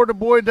 man, Florida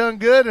boy done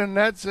good, and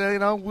that's,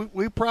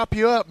 we prop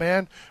you up,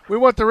 man. We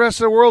want the rest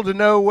of the world to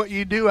know what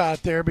you do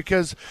out there,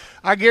 because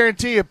I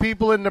guarantee you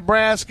people in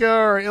Nebraska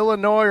or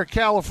Illinois or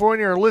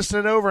California are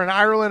listening over in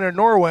Ireland or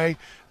Norway.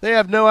 They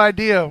have no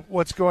idea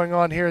what's going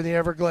on here in the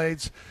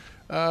Everglades.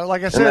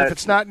 Like I said, if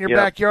it's not in your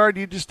backyard,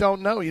 you just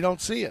don't know. You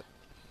don't see it.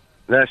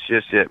 That's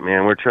just it,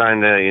 man. We're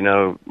trying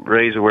to,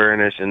 raise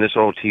awareness, and this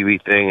whole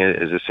TV thing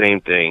is the same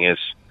thing.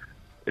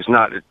 It's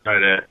not to try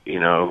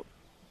to,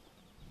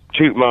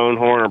 toot my own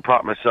horn or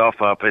prop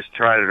myself up. It's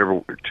try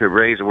to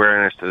raise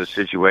awareness to the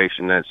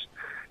situation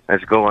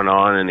that's going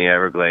on in the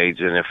Everglades,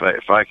 and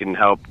if I can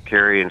help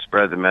carry and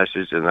spread the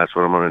message, then that's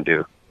what I'm going to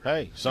do.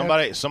 Hey,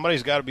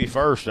 somebody's got to be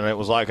first, and it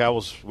was like I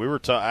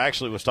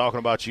actually was talking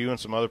about you and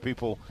some other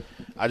people.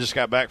 I just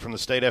got back from the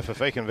state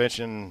FFA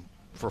convention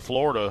for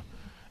Florida.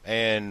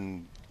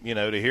 And,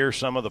 to hear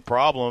some of the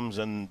problems,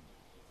 and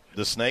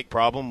the snake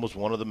problem was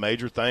one of the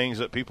major things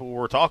that people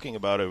were talking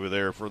about over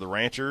there for the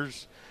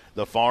ranchers,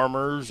 the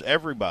farmers,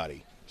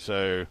 everybody.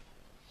 So,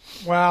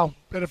 wow,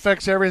 it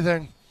affects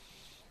everything.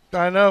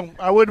 I know.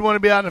 I wouldn't want to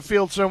be out in the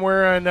field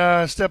somewhere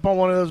and step on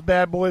one of those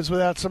bad boys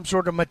without some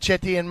sort of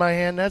machete in my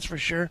hand, that's for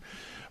sure.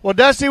 Well,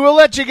 Dusty, we'll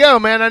let you go,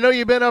 man. I know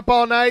you've been up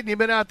all night and you've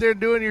been out there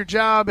doing your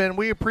job, and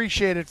we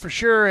appreciate it for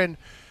sure. And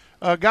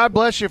God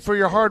bless you for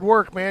your hard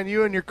work, man.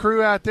 You and your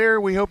crew out there,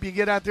 we hope you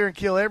get out there and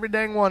kill every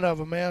dang one of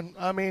them, man.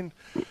 I mean,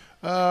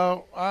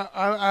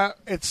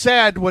 it's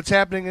sad what's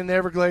happening in the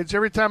Everglades.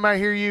 Every time I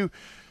hear you,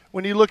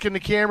 when you look in the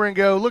camera and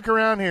go, look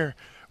around here,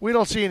 we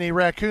don't see any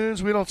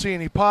raccoons, we don't see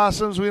any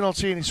possums, we don't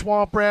see any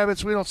swamp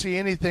rabbits, we don't see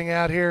anything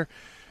out here.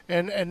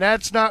 And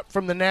that's not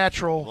from the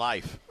natural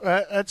life.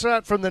 That's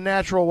not from the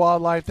natural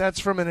wildlife. That's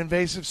from an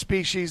invasive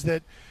species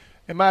that,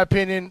 in my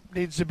opinion,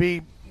 needs to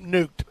be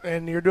nuked,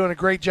 and you're doing a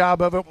great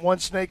job of it, one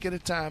snake at a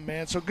time,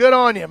 man. So good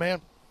on you,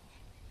 man.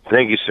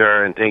 Thank you,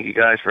 sir, and thank you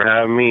guys for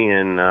having me,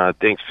 and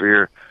thanks for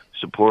your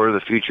support of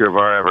the future of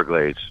our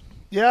Everglades.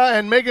 Yeah,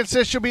 and Megan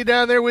says she'll be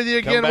down there with you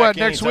again,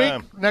 next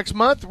anytime. week? Next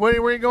month?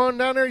 Where are you going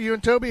down there? You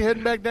and Toby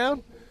heading back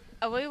down?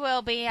 We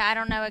will be. I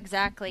don't know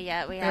exactly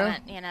yet. We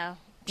haven't,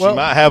 She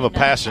might have a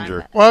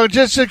passenger. Well,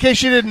 just in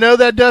case you didn't know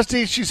that,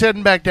 Dusty, she's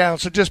heading back down,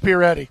 so just be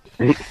ready.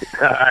 All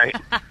right.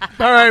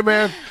 All right,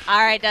 man. All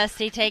right,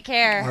 Dusty, take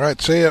care. All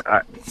right, see ya.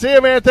 See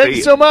ya, man. Thank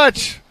you so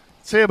much.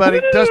 See ya,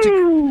 buddy. Woo! Dusty.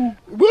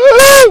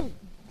 Woo!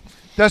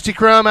 Dusty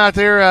Crum out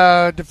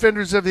there,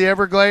 Defenders of the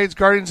Everglades,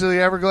 Guardians of the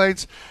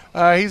Everglades.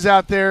 He's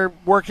out there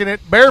working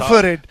it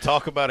barefooted.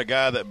 Talk about a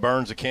guy that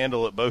burns a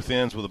candle at both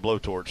ends with a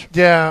blowtorch.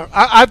 Yeah.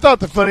 I thought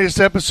the funniest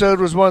episode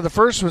was one of the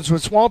first ones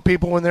with Swamp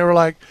People when they were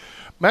like,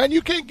 man,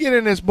 you can't get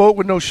in this boat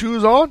with no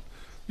shoes on.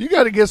 You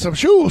got to get some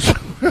shoes.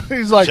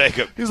 He's like,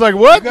 Jacob, he's like,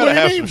 what? You got to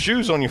have mean? some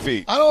shoes on your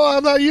feet.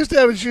 I'm not used to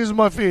having shoes on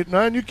my feet,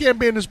 man. You can't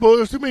be in this boat.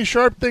 There's too many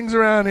sharp things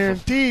around here,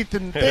 and teeth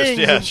and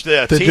things.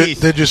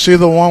 Teeth. Did you see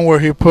the one where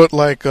he put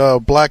like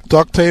black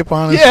duct tape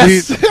on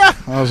his feet?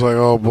 I was like,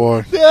 oh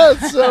boy. Yeah.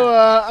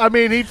 So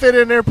he fit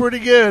in there pretty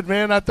good,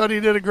 man. I thought he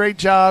did a great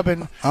job.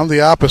 And I'm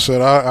the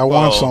opposite. I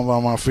want something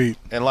on my feet.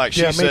 And like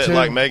she said,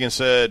 like Megan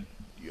said,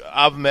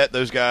 I've met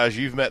those guys.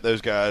 You've met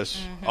those guys.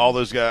 Mm-hmm. All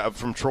those guys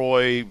from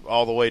Troy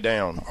all the way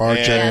down.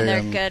 RJ. And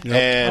they're good.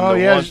 And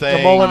one thing,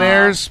 the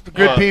Molinaires,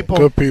 good people.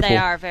 Good people. They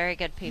are very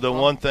good people. The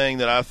one thing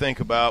that I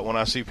think about when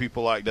I see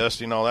people like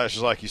Dusty and all that,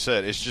 just like you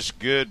said, it's just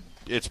good.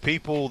 It's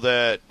people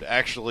that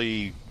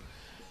actually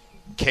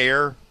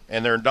care,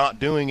 and they're not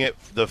doing it.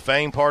 The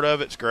fame part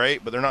of it's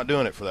great, but they're not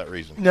doing it for that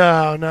reason.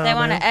 No. They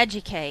want to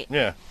educate.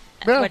 Yeah.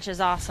 Which is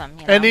awesome.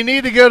 And you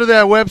need to go to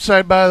that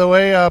website, by the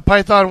way,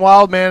 Python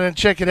Wildman, and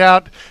check it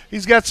out.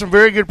 He's got some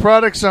very good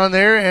products on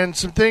there and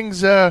some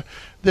things that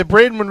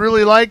Braden would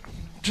really like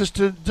just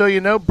so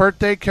you know,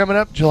 birthday coming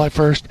up July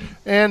 1st.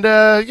 And,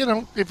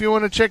 if you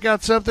want to check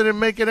out something and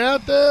make it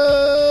out,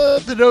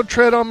 the Don't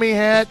Tread on Me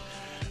hat,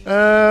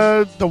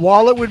 the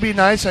wallet would be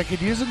nice. I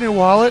could use a new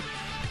wallet.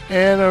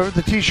 And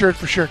the T-shirt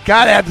for sure.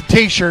 Got to have the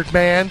T-shirt,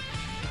 man.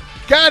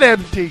 Got to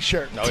have the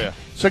T-shirt. Oh, yeah.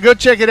 So go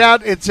check it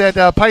out. It's at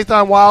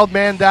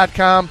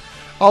pythonwildman.com.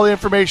 All the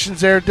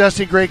information's there.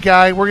 Dusty, great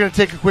guy. We're going to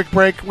take a quick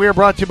break. We are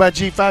brought to you by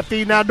G5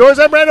 Feed and Outdoors.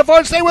 I'm Brandon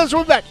Ford. Stay with us.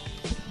 We'll be back.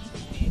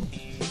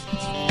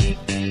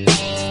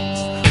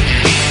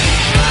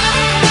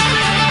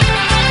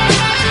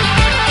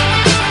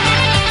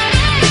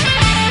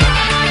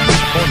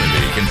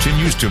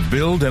 Continues to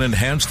build and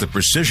enhance the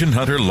Precision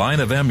Hunter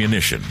line of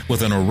ammunition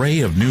with an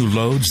array of new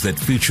loads that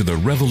feature the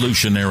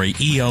revolutionary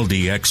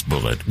ELDX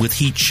bullet with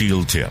heat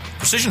shield tip.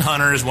 Precision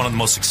Hunter is one of the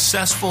most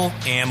successful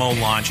ammo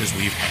launches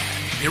we've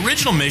had. The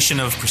original mission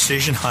of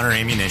Precision Hunter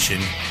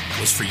ammunition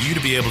was for you to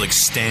be able to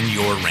extend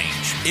your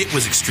range. It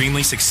was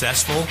extremely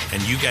successful,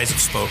 and you guys have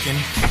spoken.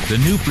 The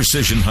new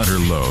Precision Hunter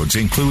loads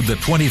include the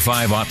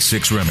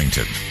 25-06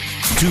 Remington,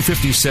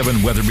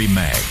 257 Weatherby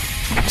Mag,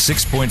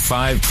 6.5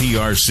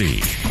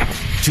 PRC,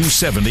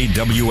 270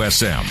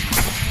 WSM,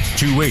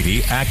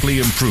 280 Ackley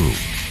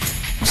Improved,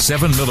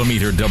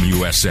 7mm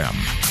WSM,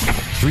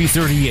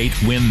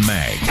 338 Win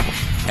Mag,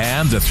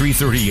 and the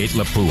 338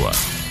 Lapua.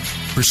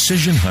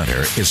 Precision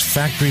Hunter is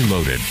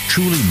factory-loaded,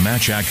 truly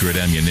match-accurate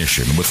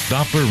ammunition with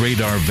Doppler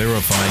radar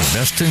verified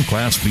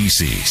best-in-class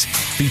BCs,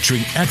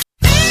 featuring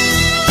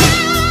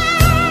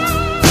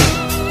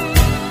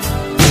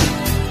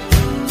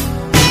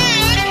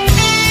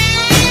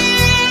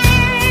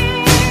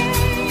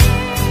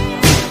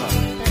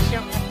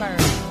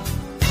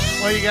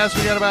Well, you guys,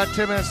 we got about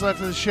 10 minutes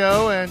left of the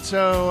show, and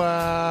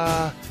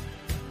so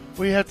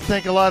we have to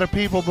thank a lot of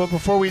people. But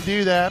before we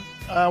do that,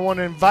 I want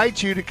to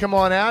invite you to come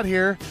on out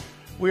here.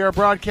 We are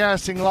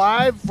broadcasting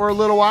live for a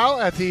little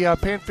while at the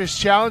Panfish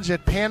Challenge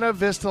at Pana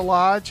Vista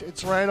Lodge.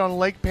 It's right on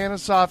Lake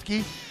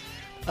Panasoffkee.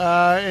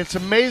 It's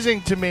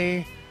amazing to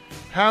me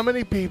how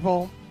many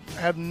people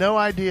have no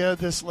idea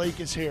this lake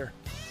is here.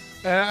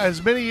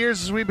 As many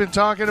years as we've been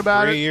talking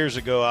about it. 3 years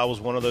ago, I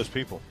was one of those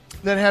people.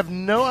 That have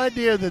no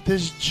idea that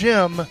this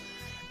gym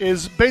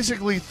is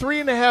basically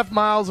 3.5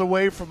 miles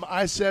away from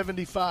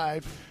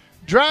I-75.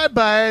 Drive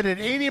by it at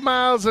 80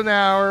 miles an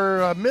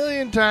hour a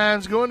million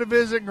times, going to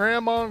visit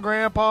Grandma and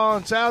Grandpa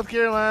in South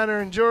Carolina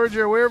and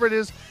Georgia or wherever it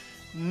is,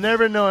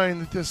 never knowing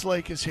that this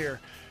lake is here.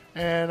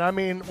 And, I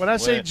mean, when I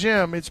say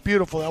gym, it's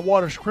beautiful. That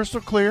water's crystal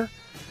clear.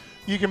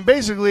 You can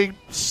basically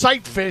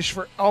sight fish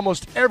for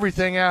almost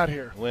everything out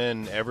here.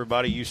 When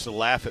everybody used to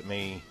laugh at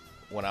me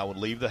when I would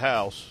leave the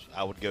house,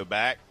 I would go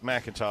back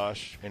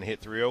McIntosh and hit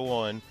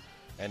 301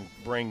 and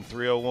bring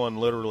 301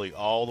 literally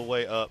all the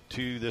way up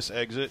to this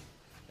exit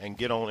and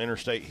get on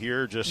interstate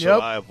here just so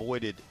I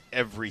avoided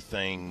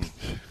everything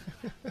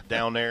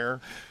down there.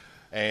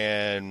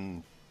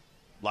 And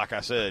like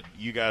I said,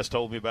 you guys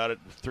told me about it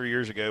 3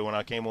 years ago when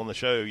I came on the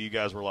show. You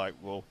guys were like,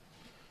 well,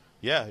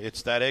 yeah,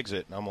 it's that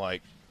exit. And I'm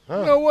like,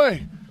 oh, no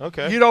way.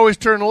 Okay. You'd always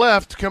turn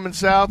left coming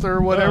south or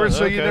whatever,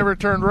 so you okay. never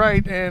turned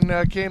right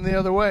and came the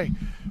other way.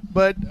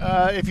 But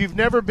if you've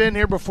never been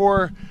here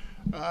before,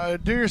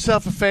 do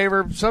yourself a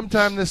favor.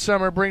 Sometime this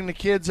summer, bring the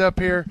kids up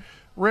here.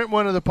 Rent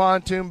one of the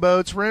pontoon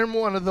boats. Rent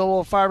one of the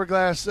little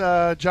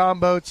fiberglass john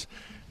boats.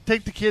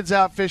 Take the kids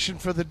out fishing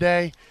for the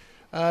day.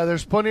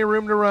 There's plenty of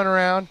room to run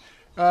around.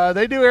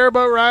 They do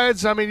airboat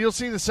rides. I mean, you'll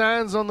see the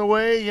signs on the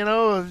way,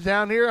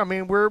 down here. I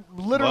mean, we're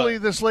literally,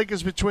 this lake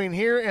is between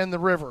here and the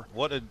river.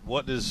 Was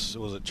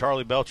it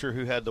Charlie Belcher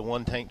who had the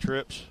one-tank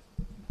trips?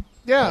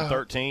 Yeah. On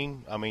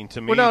 13? I mean,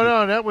 to me. Well,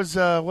 no, that was,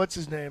 what's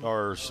his name?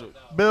 Or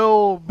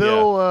Bill,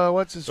 yeah.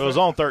 What's his name? So it was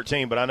on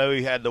 13, but I know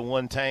he had the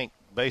one-tank,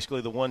 basically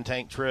the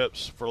one-tank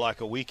trips for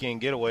like a weekend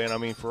getaway. And, I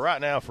mean, for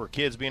right now, for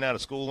kids being out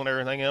of school and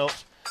everything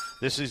else,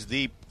 this is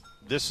the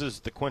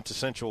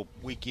quintessential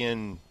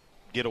weekend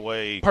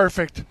getaway.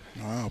 Perfect.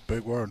 Wow,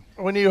 big word.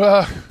 When you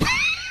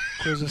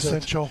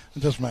quintessential.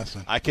 Just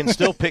messing. I can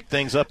still pick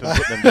things up and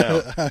put them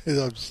down.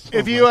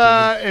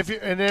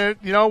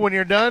 When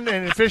you're done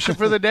and you're fishing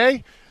for the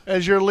day,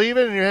 as you're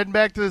leaving and you're heading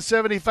back to the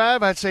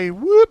 75, I'd say,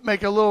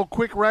 make a little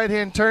quick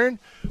right-hand turn,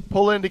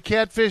 pull into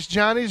Catfish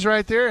Johnny's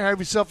right there, have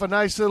yourself a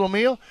nice little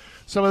meal,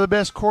 some of the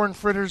best corn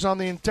fritters on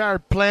the entire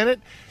planet,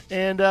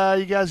 and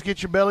you guys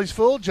get your bellies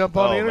full, jump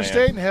on the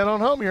interstate, and head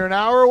on home. You're an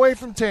hour away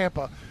from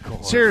Tampa.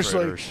 Seriously,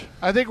 fritters.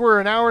 I think we're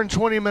an hour and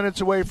 20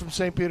 minutes away from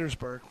St.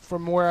 Petersburg,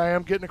 from where I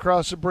am getting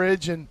across the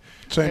bridge. Same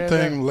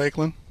thing,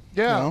 Lakeland.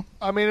 Yeah,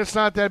 I mean, it's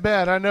not that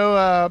bad. I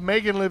know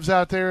Megan lives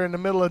out there in the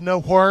middle of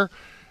nowhere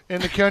in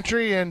the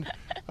country, and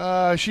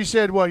she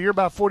said, well, you're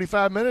about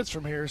 45 minutes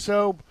from here.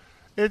 So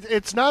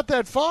it's not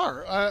that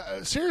far.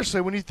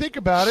 Seriously, when you think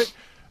about it,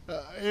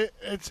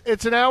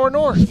 it's an hour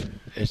north.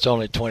 It's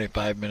only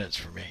 25 minutes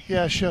for me.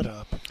 Yeah, shut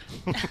up.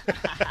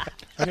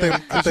 I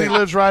think he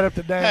lives right up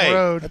the damn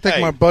road. I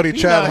think my buddy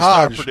Chad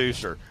Hodge,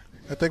 producer.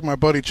 I think my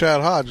buddy Chad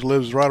Hodge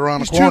lives right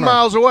around He's the corner. 2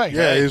 miles away.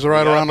 Yeah, he's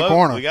right around the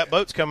corner. We got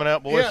boats coming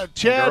out, boys. Yeah,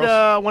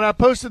 Chad, when I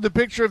posted the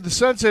picture of the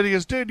sunset, he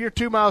goes, dude, you're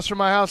 2 miles from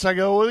my house. I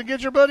go, well, then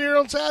get your buddy here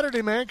on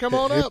Saturday, man. Come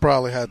on up. He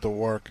probably had to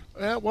work.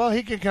 Yeah, well,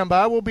 he can come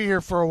by. We'll be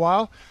here for a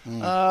while.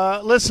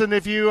 Listen,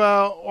 if you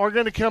are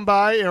going to come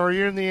by or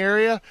you're in the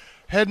area,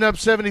 heading up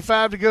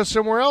 75 to go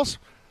somewhere else,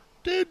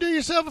 dude, do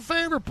yourself a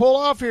favor. Pull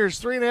off here.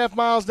 It's 3.5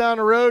 miles down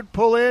the road.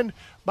 Pull in,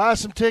 buy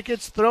some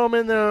tickets, throw them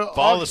in the –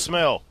 Follow the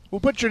smell. We'll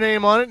put your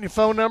name on it and your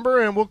phone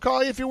number, and we'll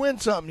call you if you win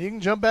something. You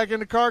can jump back in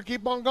the car,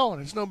 keep on going.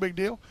 It's no big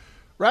deal.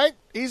 Right?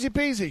 Easy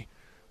peasy.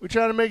 We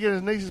try to make it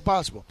as easy as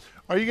possible.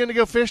 Are you going to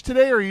go fish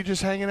today, or are you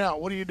just hanging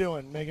out? What are you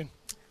doing, Megan?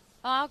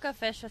 Well, I'll go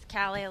fish with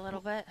Callie a little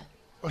bit.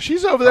 Well,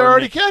 she's over there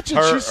already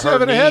catching. She's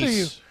 7 ahead of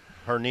you.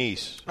 Her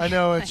niece. I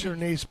know it's your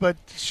niece, but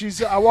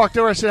I walked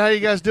over. I said, "How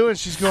you guys doing?"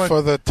 She's going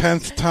for the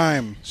 10th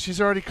time.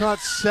 She's already caught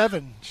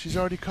 7.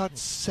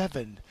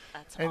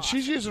 And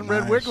she's using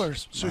red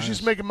wigglers, so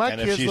she's making my kids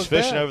look bad. And if she's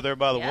fishing over there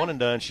by the one and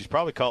done, she's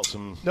probably caught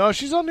some. No,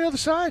 she's on the other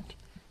side.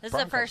 This is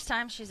the first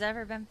time she's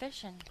ever been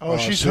fishing. Oh,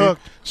 she's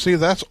hooked. See,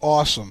 that's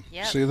awesome.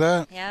 Yep. See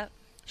that? Yep.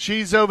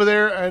 She's over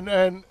there,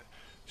 and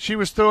she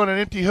was throwing an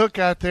empty hook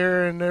out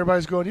there, and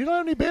everybody's going, "You don't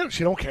have any bait."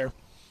 She don't care.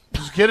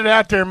 Just get it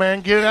out there,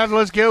 man. Get it out and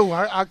let's go.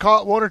 I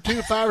caught 1 or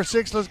 2, 5 or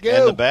 6. Let's go.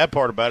 And the bad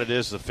part about it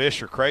is the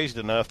fish are crazed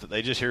enough that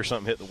they just hear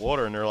something hit the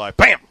water and they're like,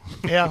 bam!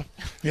 Yeah.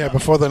 Yeah,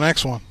 before the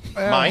next one.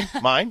 Mine.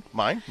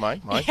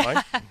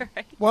 Right.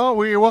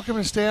 Well, you're welcome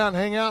to stay out and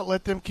hang out.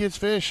 Let them kids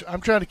fish. I'm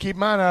trying to keep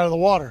mine out of the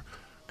water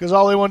because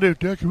all they want to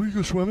do, Dad, can we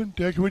go swimming?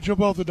 Dad, can we jump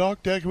off the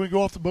dock? Dad, can we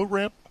go off the boat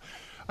ramp?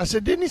 I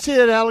said, didn't you see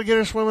that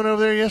alligator swimming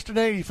over there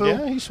yesterday? You fool?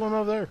 Yeah, he swam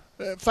over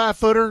there.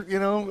 5-footer, you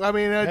know. I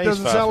mean, it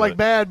doesn't sound like foot.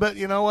 bad, but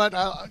you know what?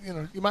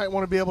 You might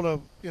want to be able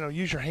to,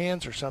 use your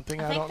hands or something.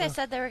 I think they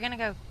said they were going to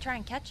go try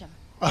and catch him.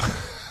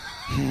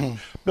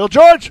 Bill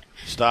George!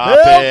 Stop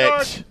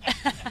it.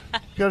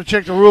 Got to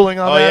check the ruling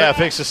on that. Oh, yeah,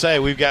 fix to say,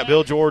 we've got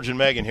Bill George and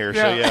Megan here.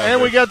 Yeah, So, yeah. and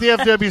we got the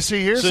FWC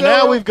here. So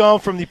now we've gone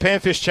from the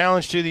Panfish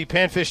Challenge to the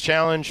Panfish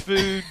Challenge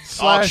food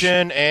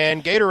auction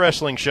and gator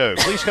wrestling show.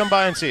 Please come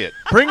by and see it.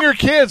 Bring your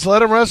kids. Let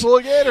them wrestle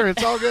a gator.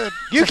 It's all good.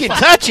 You can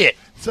touch it.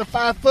 It's a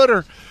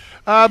 5-footer.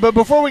 But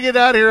before we get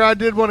out of here, I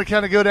did want to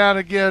kind of go down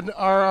again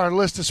our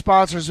list of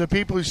sponsors, the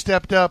people who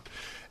stepped up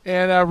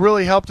and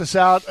really helped us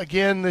out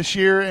again this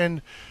year.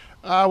 And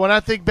when I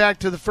think back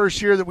to the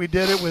first year that we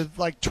did it with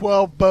like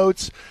 12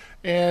 boats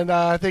and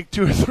I think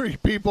 2 or 3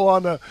 people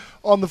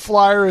on the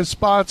flyer as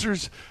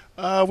sponsors,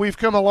 we've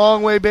come a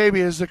long way,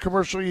 baby, as the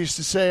commercial used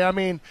to say. I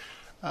mean,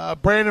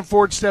 Brandon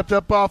Ford stepped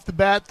up off the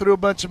bat, threw a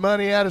bunch of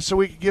money at us so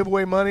we could give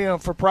away money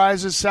for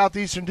prizes.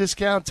 Southeastern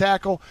Discount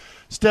Tackle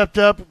stepped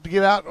up to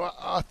give out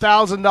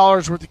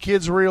 $1,000 worth of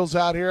kids' reels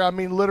out here. I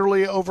mean,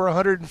 literally over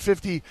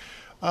 150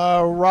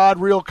 rod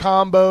reel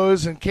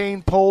combos and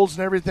cane poles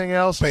and everything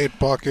else. Bait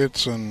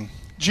buckets and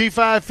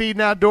G5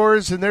 Feeding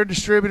Outdoors and their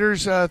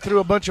distributors threw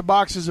a bunch of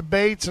boxes of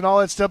baits and all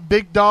that stuff.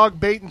 Big Dog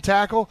Bait and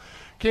Tackle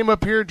came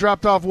up here,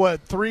 dropped off,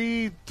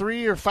 3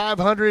 or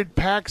 500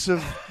 packs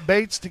of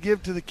baits to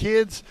give to the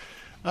kids.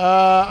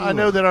 I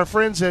know that our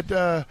friends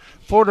at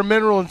Florida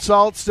Mineral and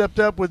Salt stepped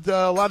up with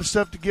a lot of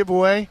stuff to give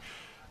away.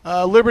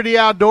 Liberty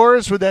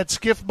Outdoors with that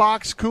skiff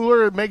box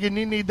cooler. Megan,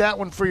 you need that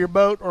one for your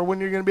boat or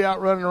when you're going to be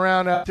out running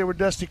around out there with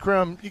Dusty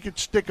Crumb. You could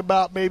stick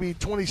about maybe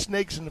 20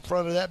 snakes in the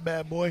front of that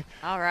bad boy.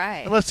 All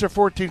right. Unless they're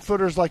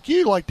 14-footers like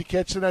you like to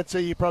catch, then I'd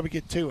say you probably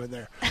get 2 in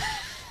there.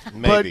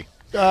 Maybe.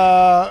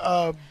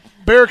 But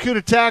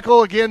Barracuda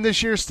Tackle, again,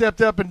 this year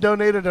stepped up and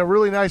donated a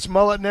really nice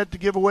mullet net to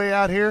give away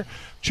out here.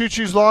 Choo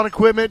Choo's Lawn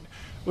Equipment.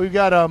 We've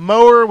got a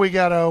mower. We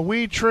got a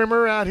weed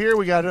trimmer out here.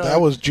 We got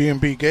that was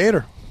G&B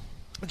Gator.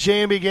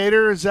 J&B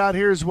Gator is out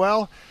here as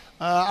well.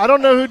 I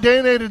don't know who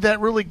donated that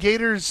really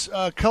Gators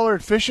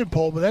colored fishing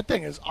pole, but that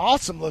thing is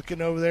awesome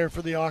looking over there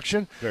for the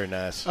auction. Very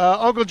nice.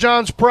 Uncle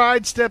John's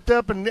Pride stepped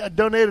up and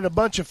donated a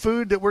bunch of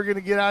food that we're going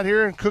to get out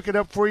here and cook it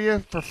up for you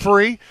for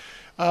free.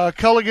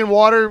 Culligan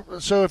Water,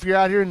 so if you're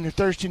out here and you're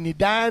thirsty and you're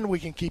dying, we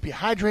can keep you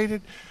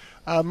hydrated.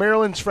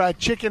 Maryland's Fried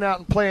Chicken out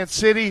in Plant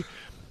City.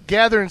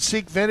 Gather and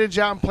Seek Vintage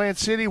out in Plant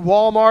City.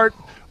 Walmart,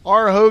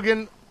 R.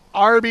 Hogan,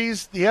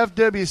 Arby's, the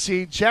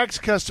FWC, Jack's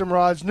Custom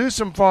Rods,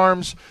 Newsom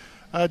Farms,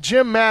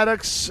 Jim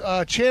Maddox,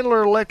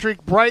 Chandler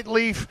Electric,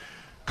 Brightleaf,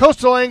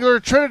 Coastal Angler,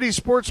 Trinity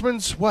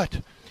Sportsman's, what?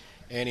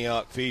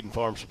 Antioch Feed and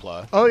Farm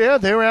Supply. Oh, yeah,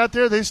 they were out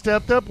there. They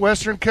stepped up.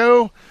 Western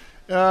Co.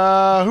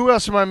 Who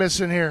else am I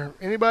missing here?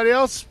 Anybody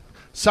else?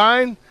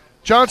 Sign.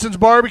 Johnson's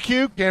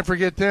Barbecue. Can't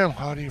forget them.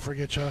 How do you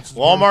forget Johnson's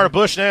Walmart and Barbecue?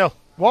 Bushnell.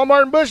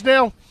 Walmart and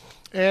Bushnell.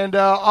 And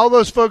all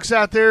those folks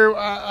out there,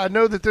 I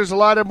know that there's a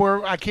lot of them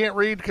where I can't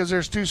read because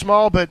they're too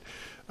small, but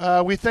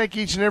we thank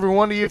each and every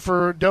one of you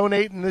for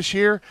donating this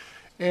year.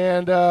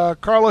 And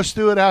Carlos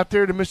threw it out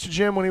there to Mr.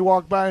 Jim when he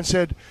walked by and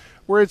said,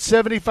 we're at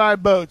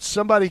 75 boats.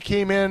 Somebody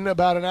came in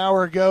about an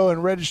hour ago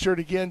and registered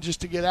again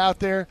just to get out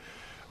there.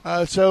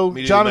 So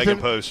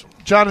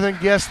Jonathan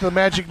guessed the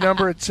magic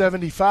number at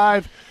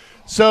 75.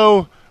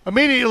 So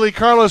immediately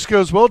Carlos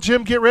goes, well,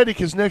 Jim, get ready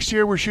because next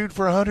year we're shooting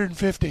for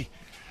 150.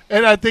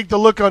 And I think the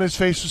look on his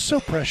face was so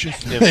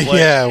precious.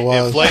 Yeah, it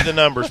was. Inflate the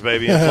numbers,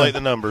 baby. Inflate the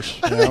numbers.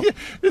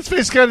 His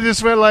face kind of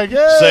just went like,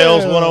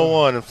 Sales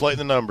 101, inflate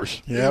the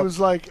numbers. It was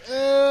like,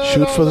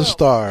 shoot for the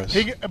stars.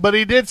 But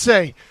he did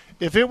say,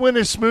 if it went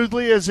as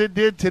smoothly as it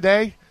did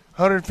today,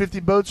 150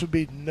 boats would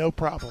be no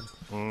problem.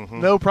 Mm-hmm.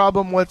 No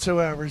problem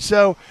whatsoever.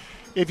 So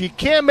if you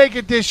can't make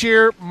it this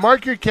year,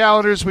 mark your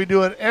calendars. We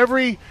do it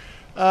every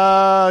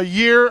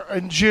year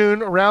in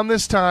June around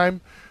this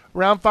time.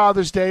 Around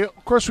Father's Day.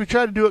 Of course, we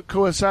try to do it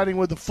coinciding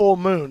with the full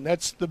moon.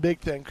 That's the big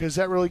thing because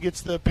that really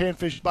gets the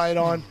panfish bite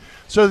on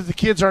so that the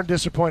kids aren't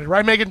disappointed.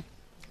 Right, Megan?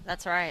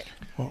 That's right.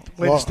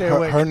 Way to stay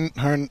awake.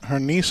 Her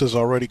niece has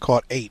already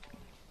caught 8.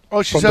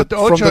 Oh, she's up to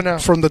Ocho now.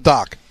 From the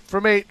dock.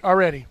 From 8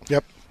 already.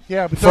 Yep.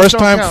 Yeah, but First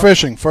time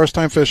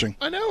fishing.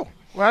 I know.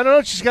 Well, I don't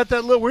know. She's got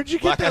that little. Where'd you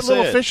get that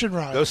little fishing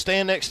rod? Go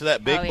stand next to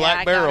that big I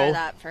black barrel. got her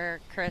that for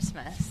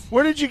Christmas.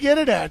 Where did you get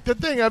it at? That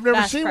thing I've never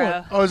Bass seen Pro.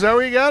 one. Oh, is that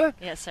where you got it?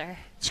 Yes, sir.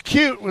 It's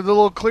cute with the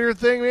little clear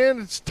thing, man.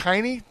 It's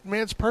tiny,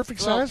 man. It's perfect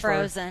It's a little size.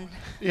 frozen.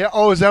 Yeah.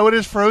 Oh, is that what it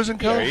is? Frozen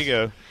color? There you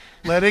go.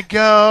 Let it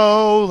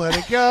go. Let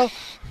it go.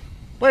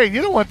 Wait, you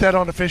don't want that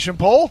on the fishing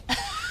pole.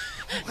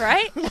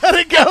 Right? Let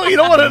it go. You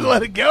don't want to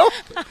let it go.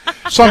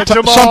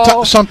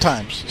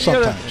 Sometimes.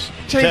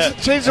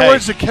 Change the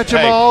words to catch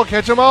them all.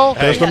 Catch them all.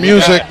 There's the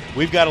music.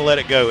 We've got to let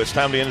it go. It's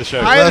time to end the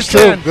show. I That's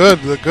true.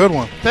 Good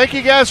one. Thank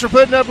you guys for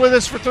putting up with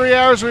us for 3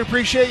 hours. We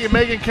appreciate you,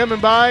 Megan, coming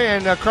by,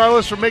 and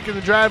Carlos for making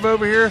the drive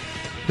over here.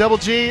 Double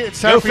G,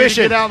 it's time for you to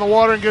get out in the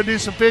water and go do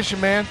some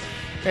fishing, man.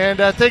 And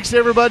thanks to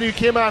everybody who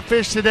came out and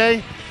fished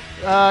today.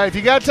 If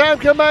you got time,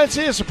 come by and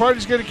see us. The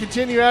party's going to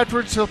continue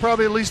afterwards till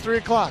probably at least 3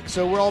 o'clock,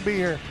 so we'll all be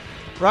here.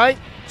 Right?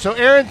 So,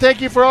 Aaron, thank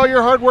you for all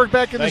your hard work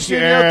back in the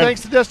studio.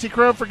 Thanks to Dusty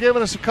Crum for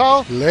giving us a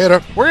call.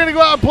 Later. We're going to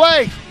go out and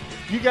play.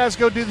 You guys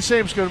go do the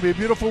same. It's going to be a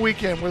beautiful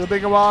weekend. We're the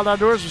Big and Wild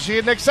Outdoors. We'll see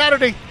you next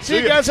Saturday. See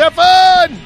you guys. Have fun.